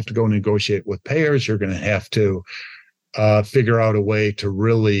you're going to have to go negotiate with payers. You're going to have to figure out a way to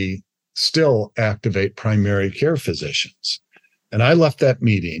really still activate primary care physicians. And I left that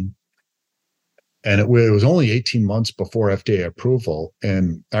meeting, and it was only 18 months before FDA approval.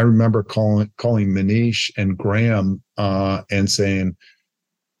 And I remember calling Manish and Graham and saying,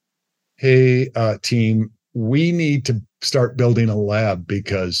 hey, team, we need to start building a lab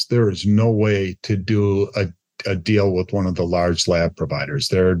because there is no way to do a deal with one of the large lab providers.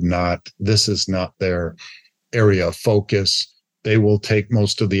 This is not their area of focus. They will take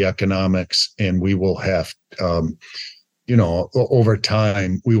most of the economics, and we will have, over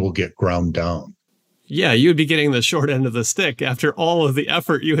time, we will get ground down. Yeah, you'd be getting the short end of the stick after all of the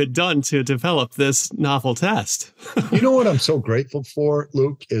effort you had done to develop this novel test. You know what I'm so grateful for,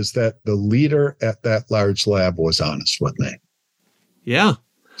 Luke, is that the leader at that large lab was honest with me. Yeah.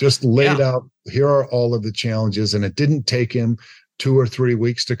 Just laid out, here are all of the challenges. And it didn't take him 2 or 3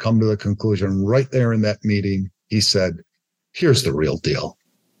 weeks to come to the conclusion. Right there in that meeting, he said, here's the real deal.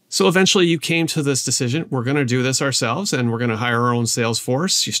 So eventually you came to this decision, we're going to do this ourselves and we're going to hire our own sales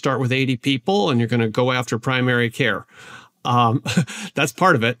force. You start with 80 people and you're going to go after primary care. That's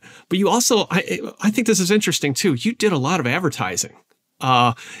part of it. But you also, I think this is interesting too. You did a lot of advertising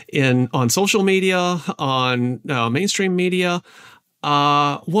on social media, on mainstream media.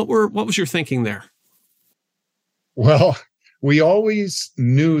 What was your thinking there? Well, we always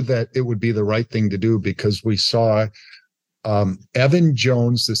knew that it would be the right thing to do because we saw Evan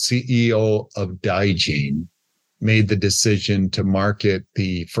Jones, the CEO of Digene, made the decision to market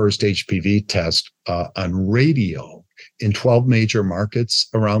the first HPV test on radio in 12 major markets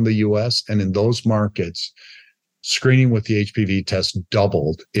around the US. And in those markets, screening with the HPV test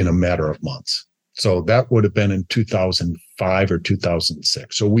doubled in a matter of months. So that would have been in 2005 or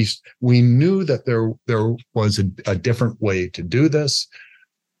 2006. So we knew that there was a different way to do this.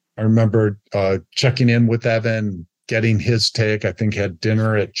 I remember checking in with Evan, getting his take. I think had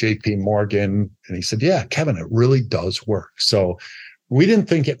dinner at JP Morgan, and he said, yeah, Kevin, it really does work. So we didn't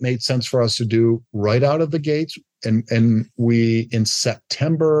think it made sense for us to do right out of the gates. And we, in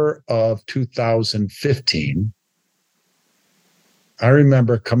September of 2015, I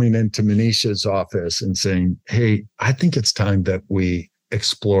remember coming into Manish's office and saying, hey, I think it's time that we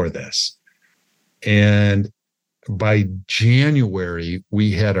explore this. And by January,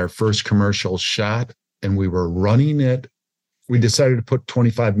 we had our first commercial shot and we were running it. We decided to put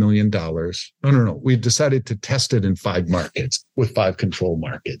 $25 million. No. We decided to test it in 5 markets with 5 control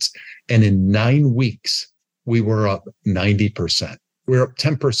markets. And in 9 weeks, we were up 90%. We were up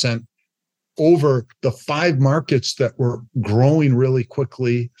 10% over the 5 markets that were growing really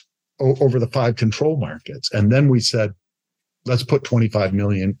quickly over the 5 control markets. And then we said, let's put 25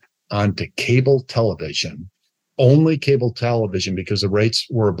 million onto cable television, only cable television, because the rates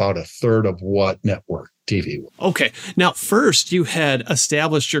were about a third of what network TV was. Okay. Now, first, you had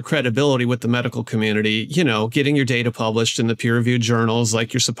established your credibility with the medical community, getting your data published in the peer-reviewed journals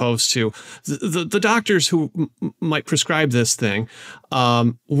like you're supposed to. The doctors who might prescribe this thing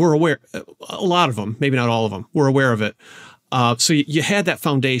were aware, a lot of them, maybe not all of them, were aware of it. So you had that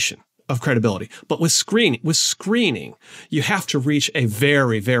foundation of credibility. But with screening, you have to reach a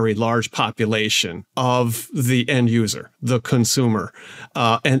very, very large population of the end user, the consumer,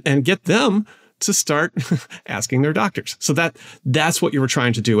 and get them to start asking their doctors. So that's what you were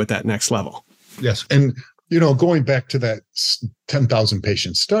trying to do at that next level. Yes. And, going back to that 10,000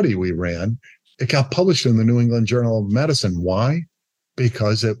 patient study we ran, it got published in the New England Journal of Medicine. Why?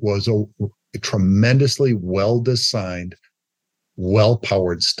 Because it was a tremendously well-designed,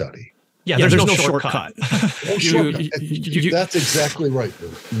 well-powered study. Yeah, there's no shortcut. No shortcut. That's exactly right.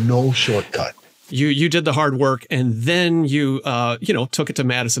 No shortcut. You did the hard work, and then you took it to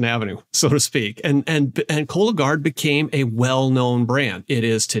Madison Avenue, so to speak, and Cologuard became a well-known brand. It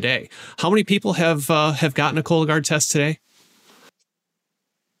is today. How many people have gotten a Cologuard test today?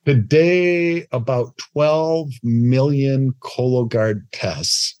 Today, about 12 million Cologuard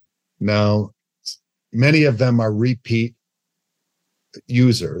tests. Now, many of them are repeat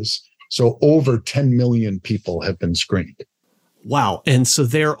users. So over 10 million people have been screened. Wow. And so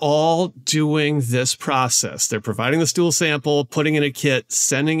they're all doing this process. They're providing the stool sample, putting in a kit,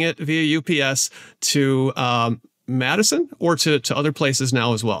 sending it via UPS to Madison or to other places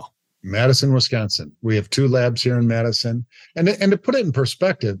now as well. Madison, Wisconsin. We have 2 labs here in Madison. And to put it in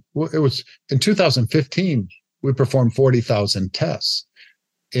perspective, it was in 2015, we performed 40,000 tests.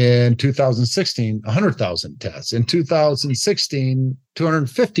 In 2016, 100,000 tests. In 2016,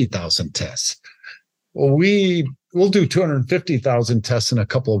 250,000 tests. Well, we'll do 250,000 tests in a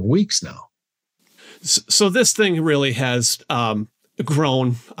couple of weeks now. So this thing really has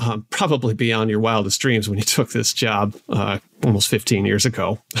grown probably beyond your wildest dreams when you took this job almost 15 years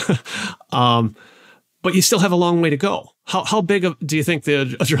ago. But you still have a long way to go. How big do you think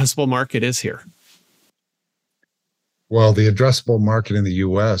the addressable market is here? Well, the addressable market in the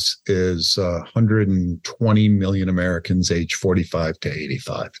U.S. is 120 million Americans aged 45 to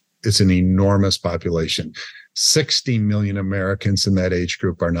 85. It's an enormous population. 60 million Americans in that age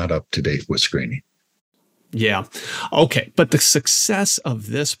group are not up to date with screening. Yeah. Okay. But the success of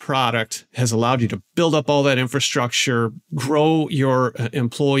this product has allowed you to build up all that infrastructure, grow your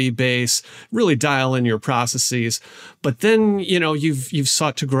employee base, really dial in your processes. But then, you've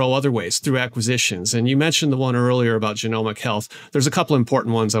sought to grow other ways through acquisitions. And you mentioned the one earlier about Genomic Health. There's a couple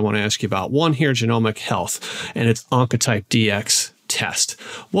important ones I want to ask you about. One here, Genomic Health, and its Oncotype DX test.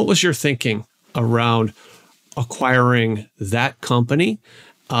 What was your thinking around acquiring that company?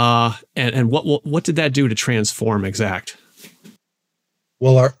 And what did that do to transform Exact?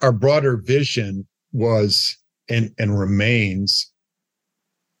 Well, our broader vision was and remains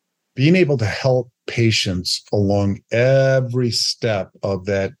being able to help patients along every step of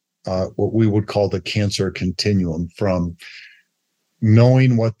that, what we would call the cancer continuum, from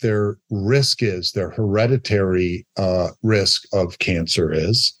knowing what their risk is, their hereditary risk of cancer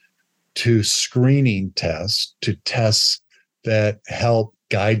is, to screening tests, to tests that help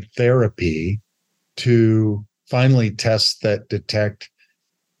guide therapy, to finally tests that detect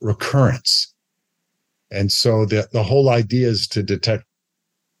recurrence. And so the whole idea is to detect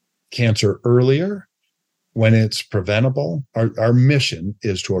cancer earlier when it's preventable. Our mission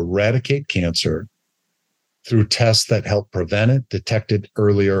is to eradicate cancer through tests that help prevent it, detect it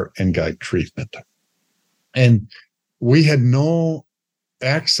earlier, and guide treatment. And we had no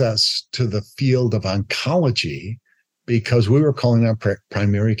access to the field of oncology because we were calling on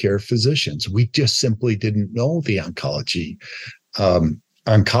primary care physicians. We just simply didn't know the oncologists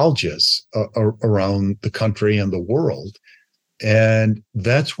around the country and the world. And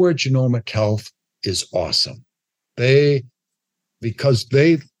that's where Genomic Health is awesome. Because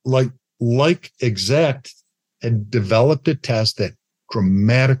they like Exact had developed a test that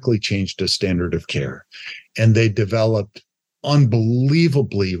dramatically changed the standard of care. And they developed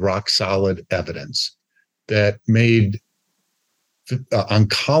unbelievably rock solid evidence that made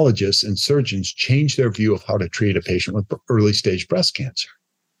oncologists and surgeons change their view of how to treat a patient with early stage breast cancer.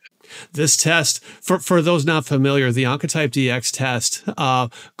 This test, for those not familiar, the Oncotype DX test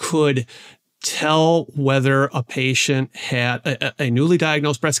could tell whether a patient had a newly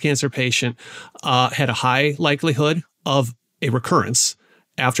diagnosed breast cancer patient had a high likelihood of a recurrence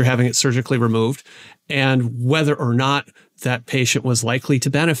after having it surgically removed, and whether or not that patient was likely to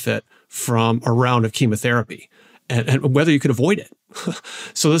benefit from a round of chemotherapy, and whether you could avoid it.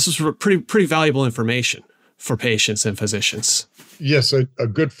 So this is pretty valuable information for patients and physicians. Yes, a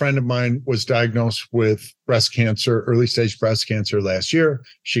good friend of mine was diagnosed with breast cancer, early stage breast cancer last year.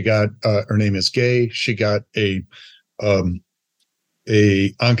 She got, her name is Gay. She got a Oncotype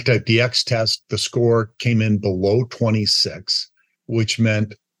DX test. The score came in below 26, which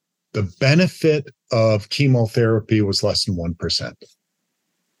meant the benefit of chemotherapy was less than 1%.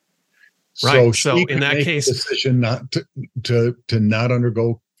 Right. So in that case, the decision not to not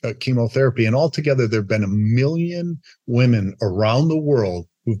undergo chemotherapy. And altogether, there have been 1 million women around the world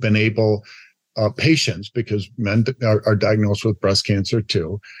who've been able, patients, because men are diagnosed with breast cancer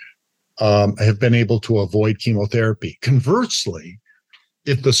too, have been able to avoid chemotherapy. Conversely,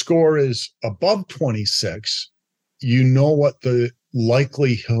 if the score is above 26, you know what the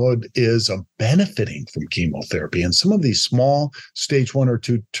likelihood is of benefiting from chemotherapy. And some of these small stage 1 or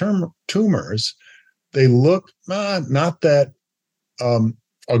 2 tumors, they look not that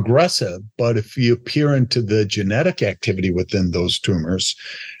aggressive, but if you peer into the genetic activity within those tumors,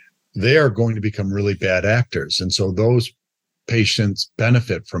 they are going to become really bad actors. And so those patients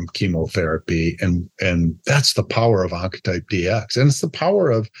benefit from chemotherapy. And that's the power of Oncotype DX. And it's the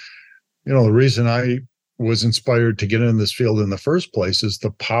power of, the reason I was inspired to get in this field in the first place is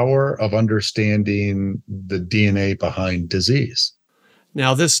the power of understanding the DNA behind disease.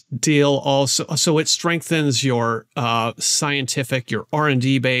 Now, this deal also, so it strengthens your scientific, your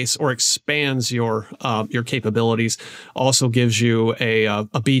R&D base, or expands your capabilities. Also gives you a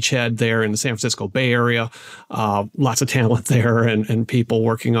beachhead there in the San Francisco Bay Area. Lots of talent there and people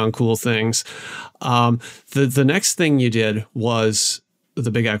working on cool things. The next thing you did was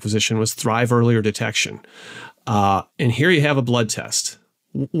the big acquisition was Thrive Earlier Detection. And here you have a blood test.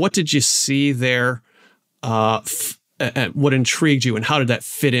 What did you see there? And what intrigued you, and how did that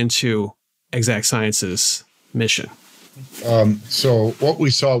fit into Exact Sciences' mission? So what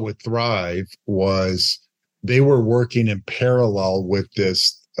we saw with Thrive was they were working in parallel with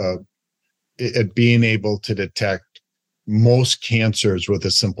this, at being able to detect most cancers with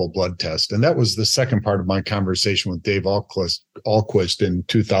a simple blood test. And that was the second part of my conversation with Dave Ahlquist in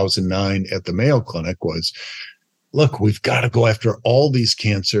 2009 at the Mayo Clinic was, look, we've got to go after all these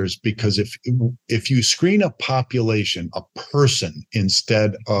cancers, because if you screen a population, a person,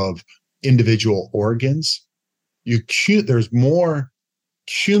 instead of individual organs, there's more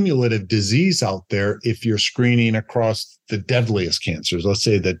cumulative disease out there if you're screening across the deadliest cancers, let's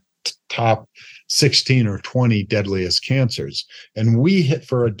say the top 16 or 20 deadliest cancers. And we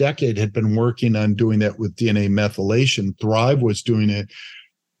for a decade had been working on doing that with DNA methylation. Thrive was doing it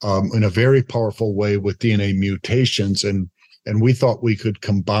in a very powerful way with DNA mutations. And we thought we could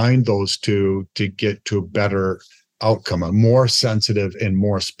combine those two to get to a better outcome, a more sensitive and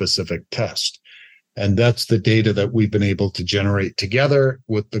more specific test. And that's the data that we've been able to generate together.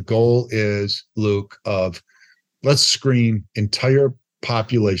 What the goal is, Luke, of let's screen entire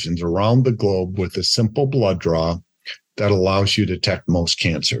populations around the globe with a simple blood draw that allows you to detect most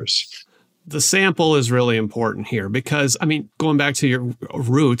cancers. The sample is really important here because, I mean, going back to your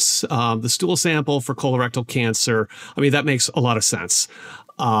roots, the stool sample for colorectal cancer, I mean, that makes a lot of sense.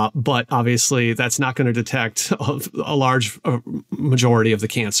 But obviously, that's not going to detect a large majority of the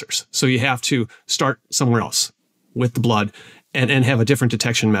cancers. So you have to start somewhere else with the blood and have a different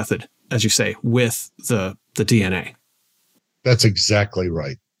detection method, as you say, with the DNA. That's exactly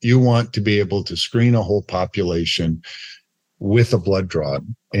right. You want to be able to screen a whole population with a blood draw.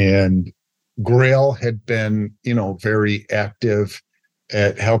 And Grail had been, very active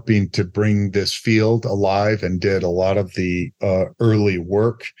at helping to bring this field alive and did a lot of the early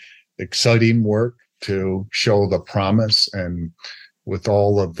work, exciting work to show the promise. And with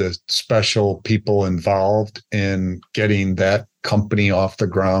all of the special people involved in getting that company off the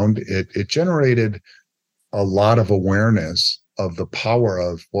ground, it generated a lot of awareness of the power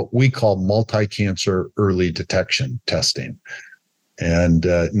of what we call multi-cancer early detection testing. And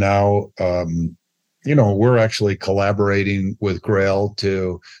now, we're actually collaborating with Grail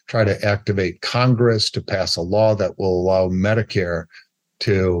to try to activate Congress to pass a law that will allow Medicare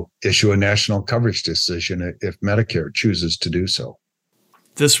to issue a national coverage decision if Medicare chooses to do so.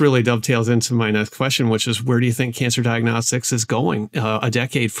 This really dovetails into my next question, which is, where do you think cancer diagnostics is going a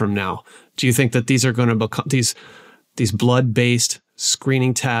decade from now? Do you think that these are going to become these blood-based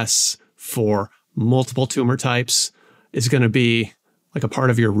screening tests for multiple tumor types is going to be like a part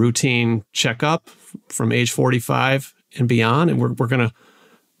of your routine checkup from age 45 and beyond? And we're going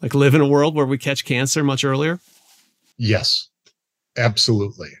to live in a world where we catch cancer much earlier? Yes,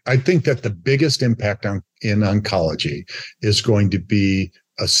 absolutely. I think that the biggest impact in oncology is going to be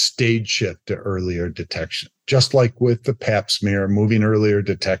a stage shift to earlier detection. Just like with the pap smear, moving earlier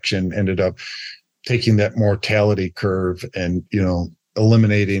detection ended up taking that mortality curve and,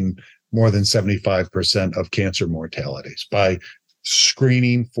 eliminating more than 75% of cancer mortalities by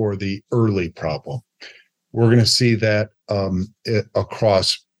screening for the early problem. We're going to see that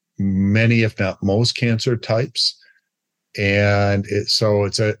across many, if not most, cancer types. And it's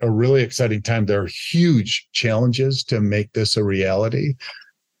a really exciting time. There are huge challenges to make this a reality,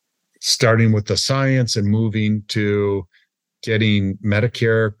 starting with the science and moving to getting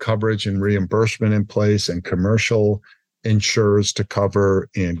Medicare coverage and reimbursement in place and commercial insurers to cover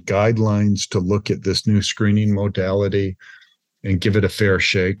and guidelines to look at this new screening modality and give it a fair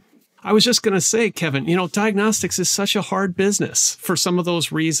shake. I was just going to say, Kevin, diagnostics is such a hard business for some of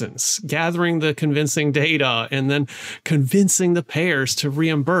those reasons. Gathering the convincing data and then convincing the payers to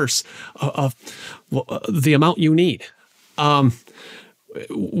reimburse the amount you need.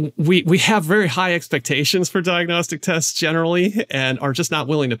 We have very high expectations for diagnostic tests generally and are just not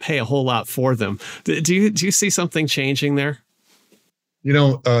willing to pay a whole lot for them. Do you see something changing there?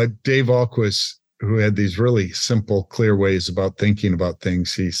 Dave Ahlquist, who had these really simple, clear ways about thinking about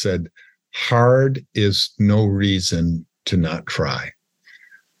things, he said, hard is no reason to not try.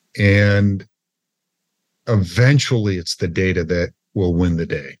 And eventually it's the data that will win the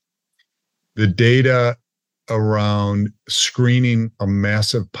day. The data around screening a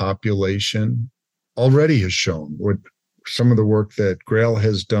massive population already has shown what some of the work that Grail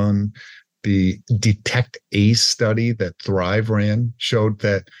has done. The Detect ACE study that Thrive ran showed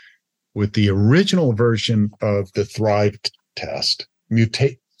that with the original version of the Thrive test,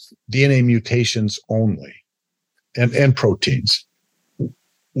 DNA mutations only and proteins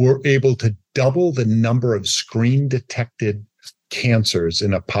were able to double the number of screen detected cancers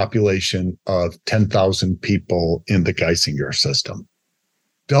in a population of 10,000 people in the Geisinger system.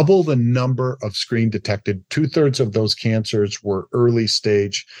 Double the number of screen detected. 2/3 of those cancers were early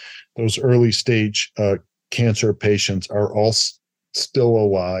stage. Those early stage cancer patients are all still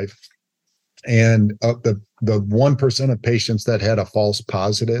alive. And the 1% of patients that had a false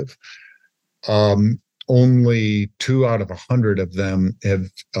positive, only 2 out of 100 of them have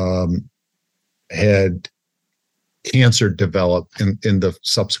had cancer develop in the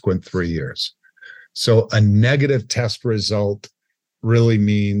subsequent 3 years. So a negative test result really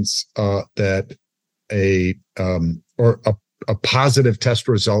means that a positive test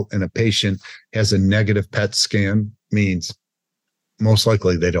result in a patient has a negative PET scan means most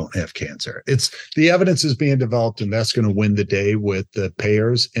likely they don't have cancer. It's the evidence is being developed, and that's going to win the day with the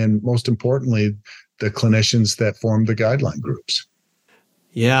payers and, most importantly, the clinicians that form the guideline groups.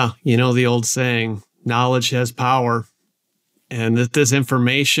 Yeah, the old saying, knowledge has power, and that this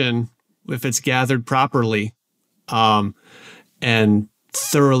information, if it's gathered properly and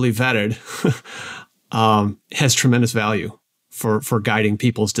thoroughly vetted, has tremendous value for guiding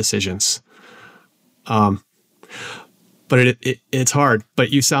people's decisions. But it's hard.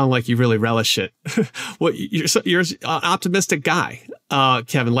 But you sound like you really relish it. Well, you're an optimistic guy,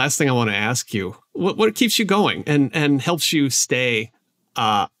 Kevin. Last thing I want to ask you: what keeps you going and helps you stay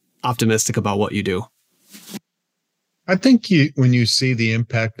optimistic about what you do? I think when you see the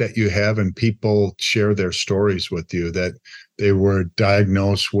impact that you have and people share their stories with you, that they were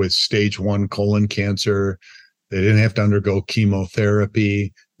diagnosed with stage 1 colon cancer, they didn't have to undergo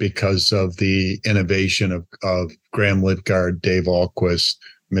chemotherapy because of the innovation of Graham Lidgard, Dave Ahlquist,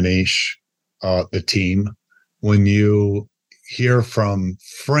 Manish, the team. When you hear from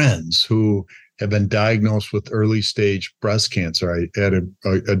friends who have been diagnosed with early stage breast cancer. I had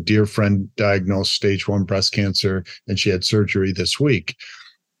a dear friend diagnosed stage 1 breast cancer, and she had surgery this week.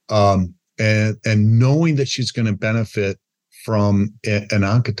 And knowing that she's going to benefit from an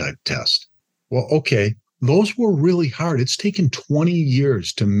Oncotype test. Well, okay, those were really hard. It's taken 20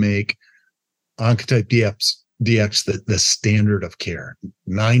 years to make Oncotype DX the standard of care.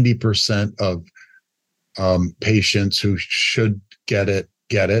 90% of patients who should get it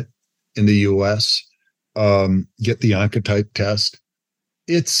in the US, get the Oncotype test.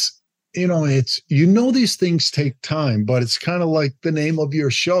 It's these things take time, but it's kind of like the name of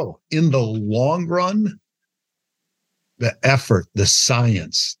your show. In the long run, the effort, the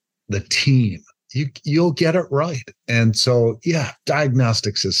science, the team, you'll get it right. And so, yeah,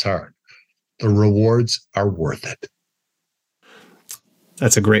 diagnostics is hard. The rewards are worth it.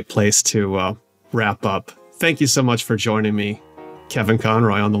 That's a great place to wrap up. Thank you so much for joining me, Kevin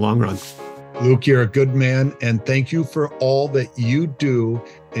Conroy, on The Long Run. Luke, you're a good man, and thank you for all that you do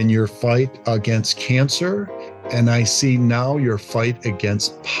in your fight against cancer. And I see now your fight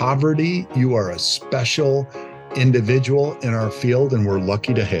against poverty. You are a special individual in our field, and we're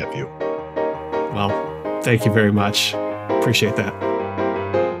lucky to have you. Well, thank you very much. Appreciate that.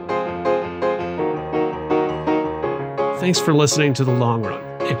 Thanks for listening to The Long Run,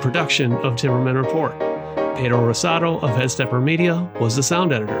 a production of Timmerman Report. Pedro Rosado of Headstepper Media was the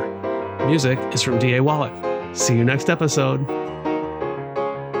sound editor. Music is from D.A. Wallach. See you next episode.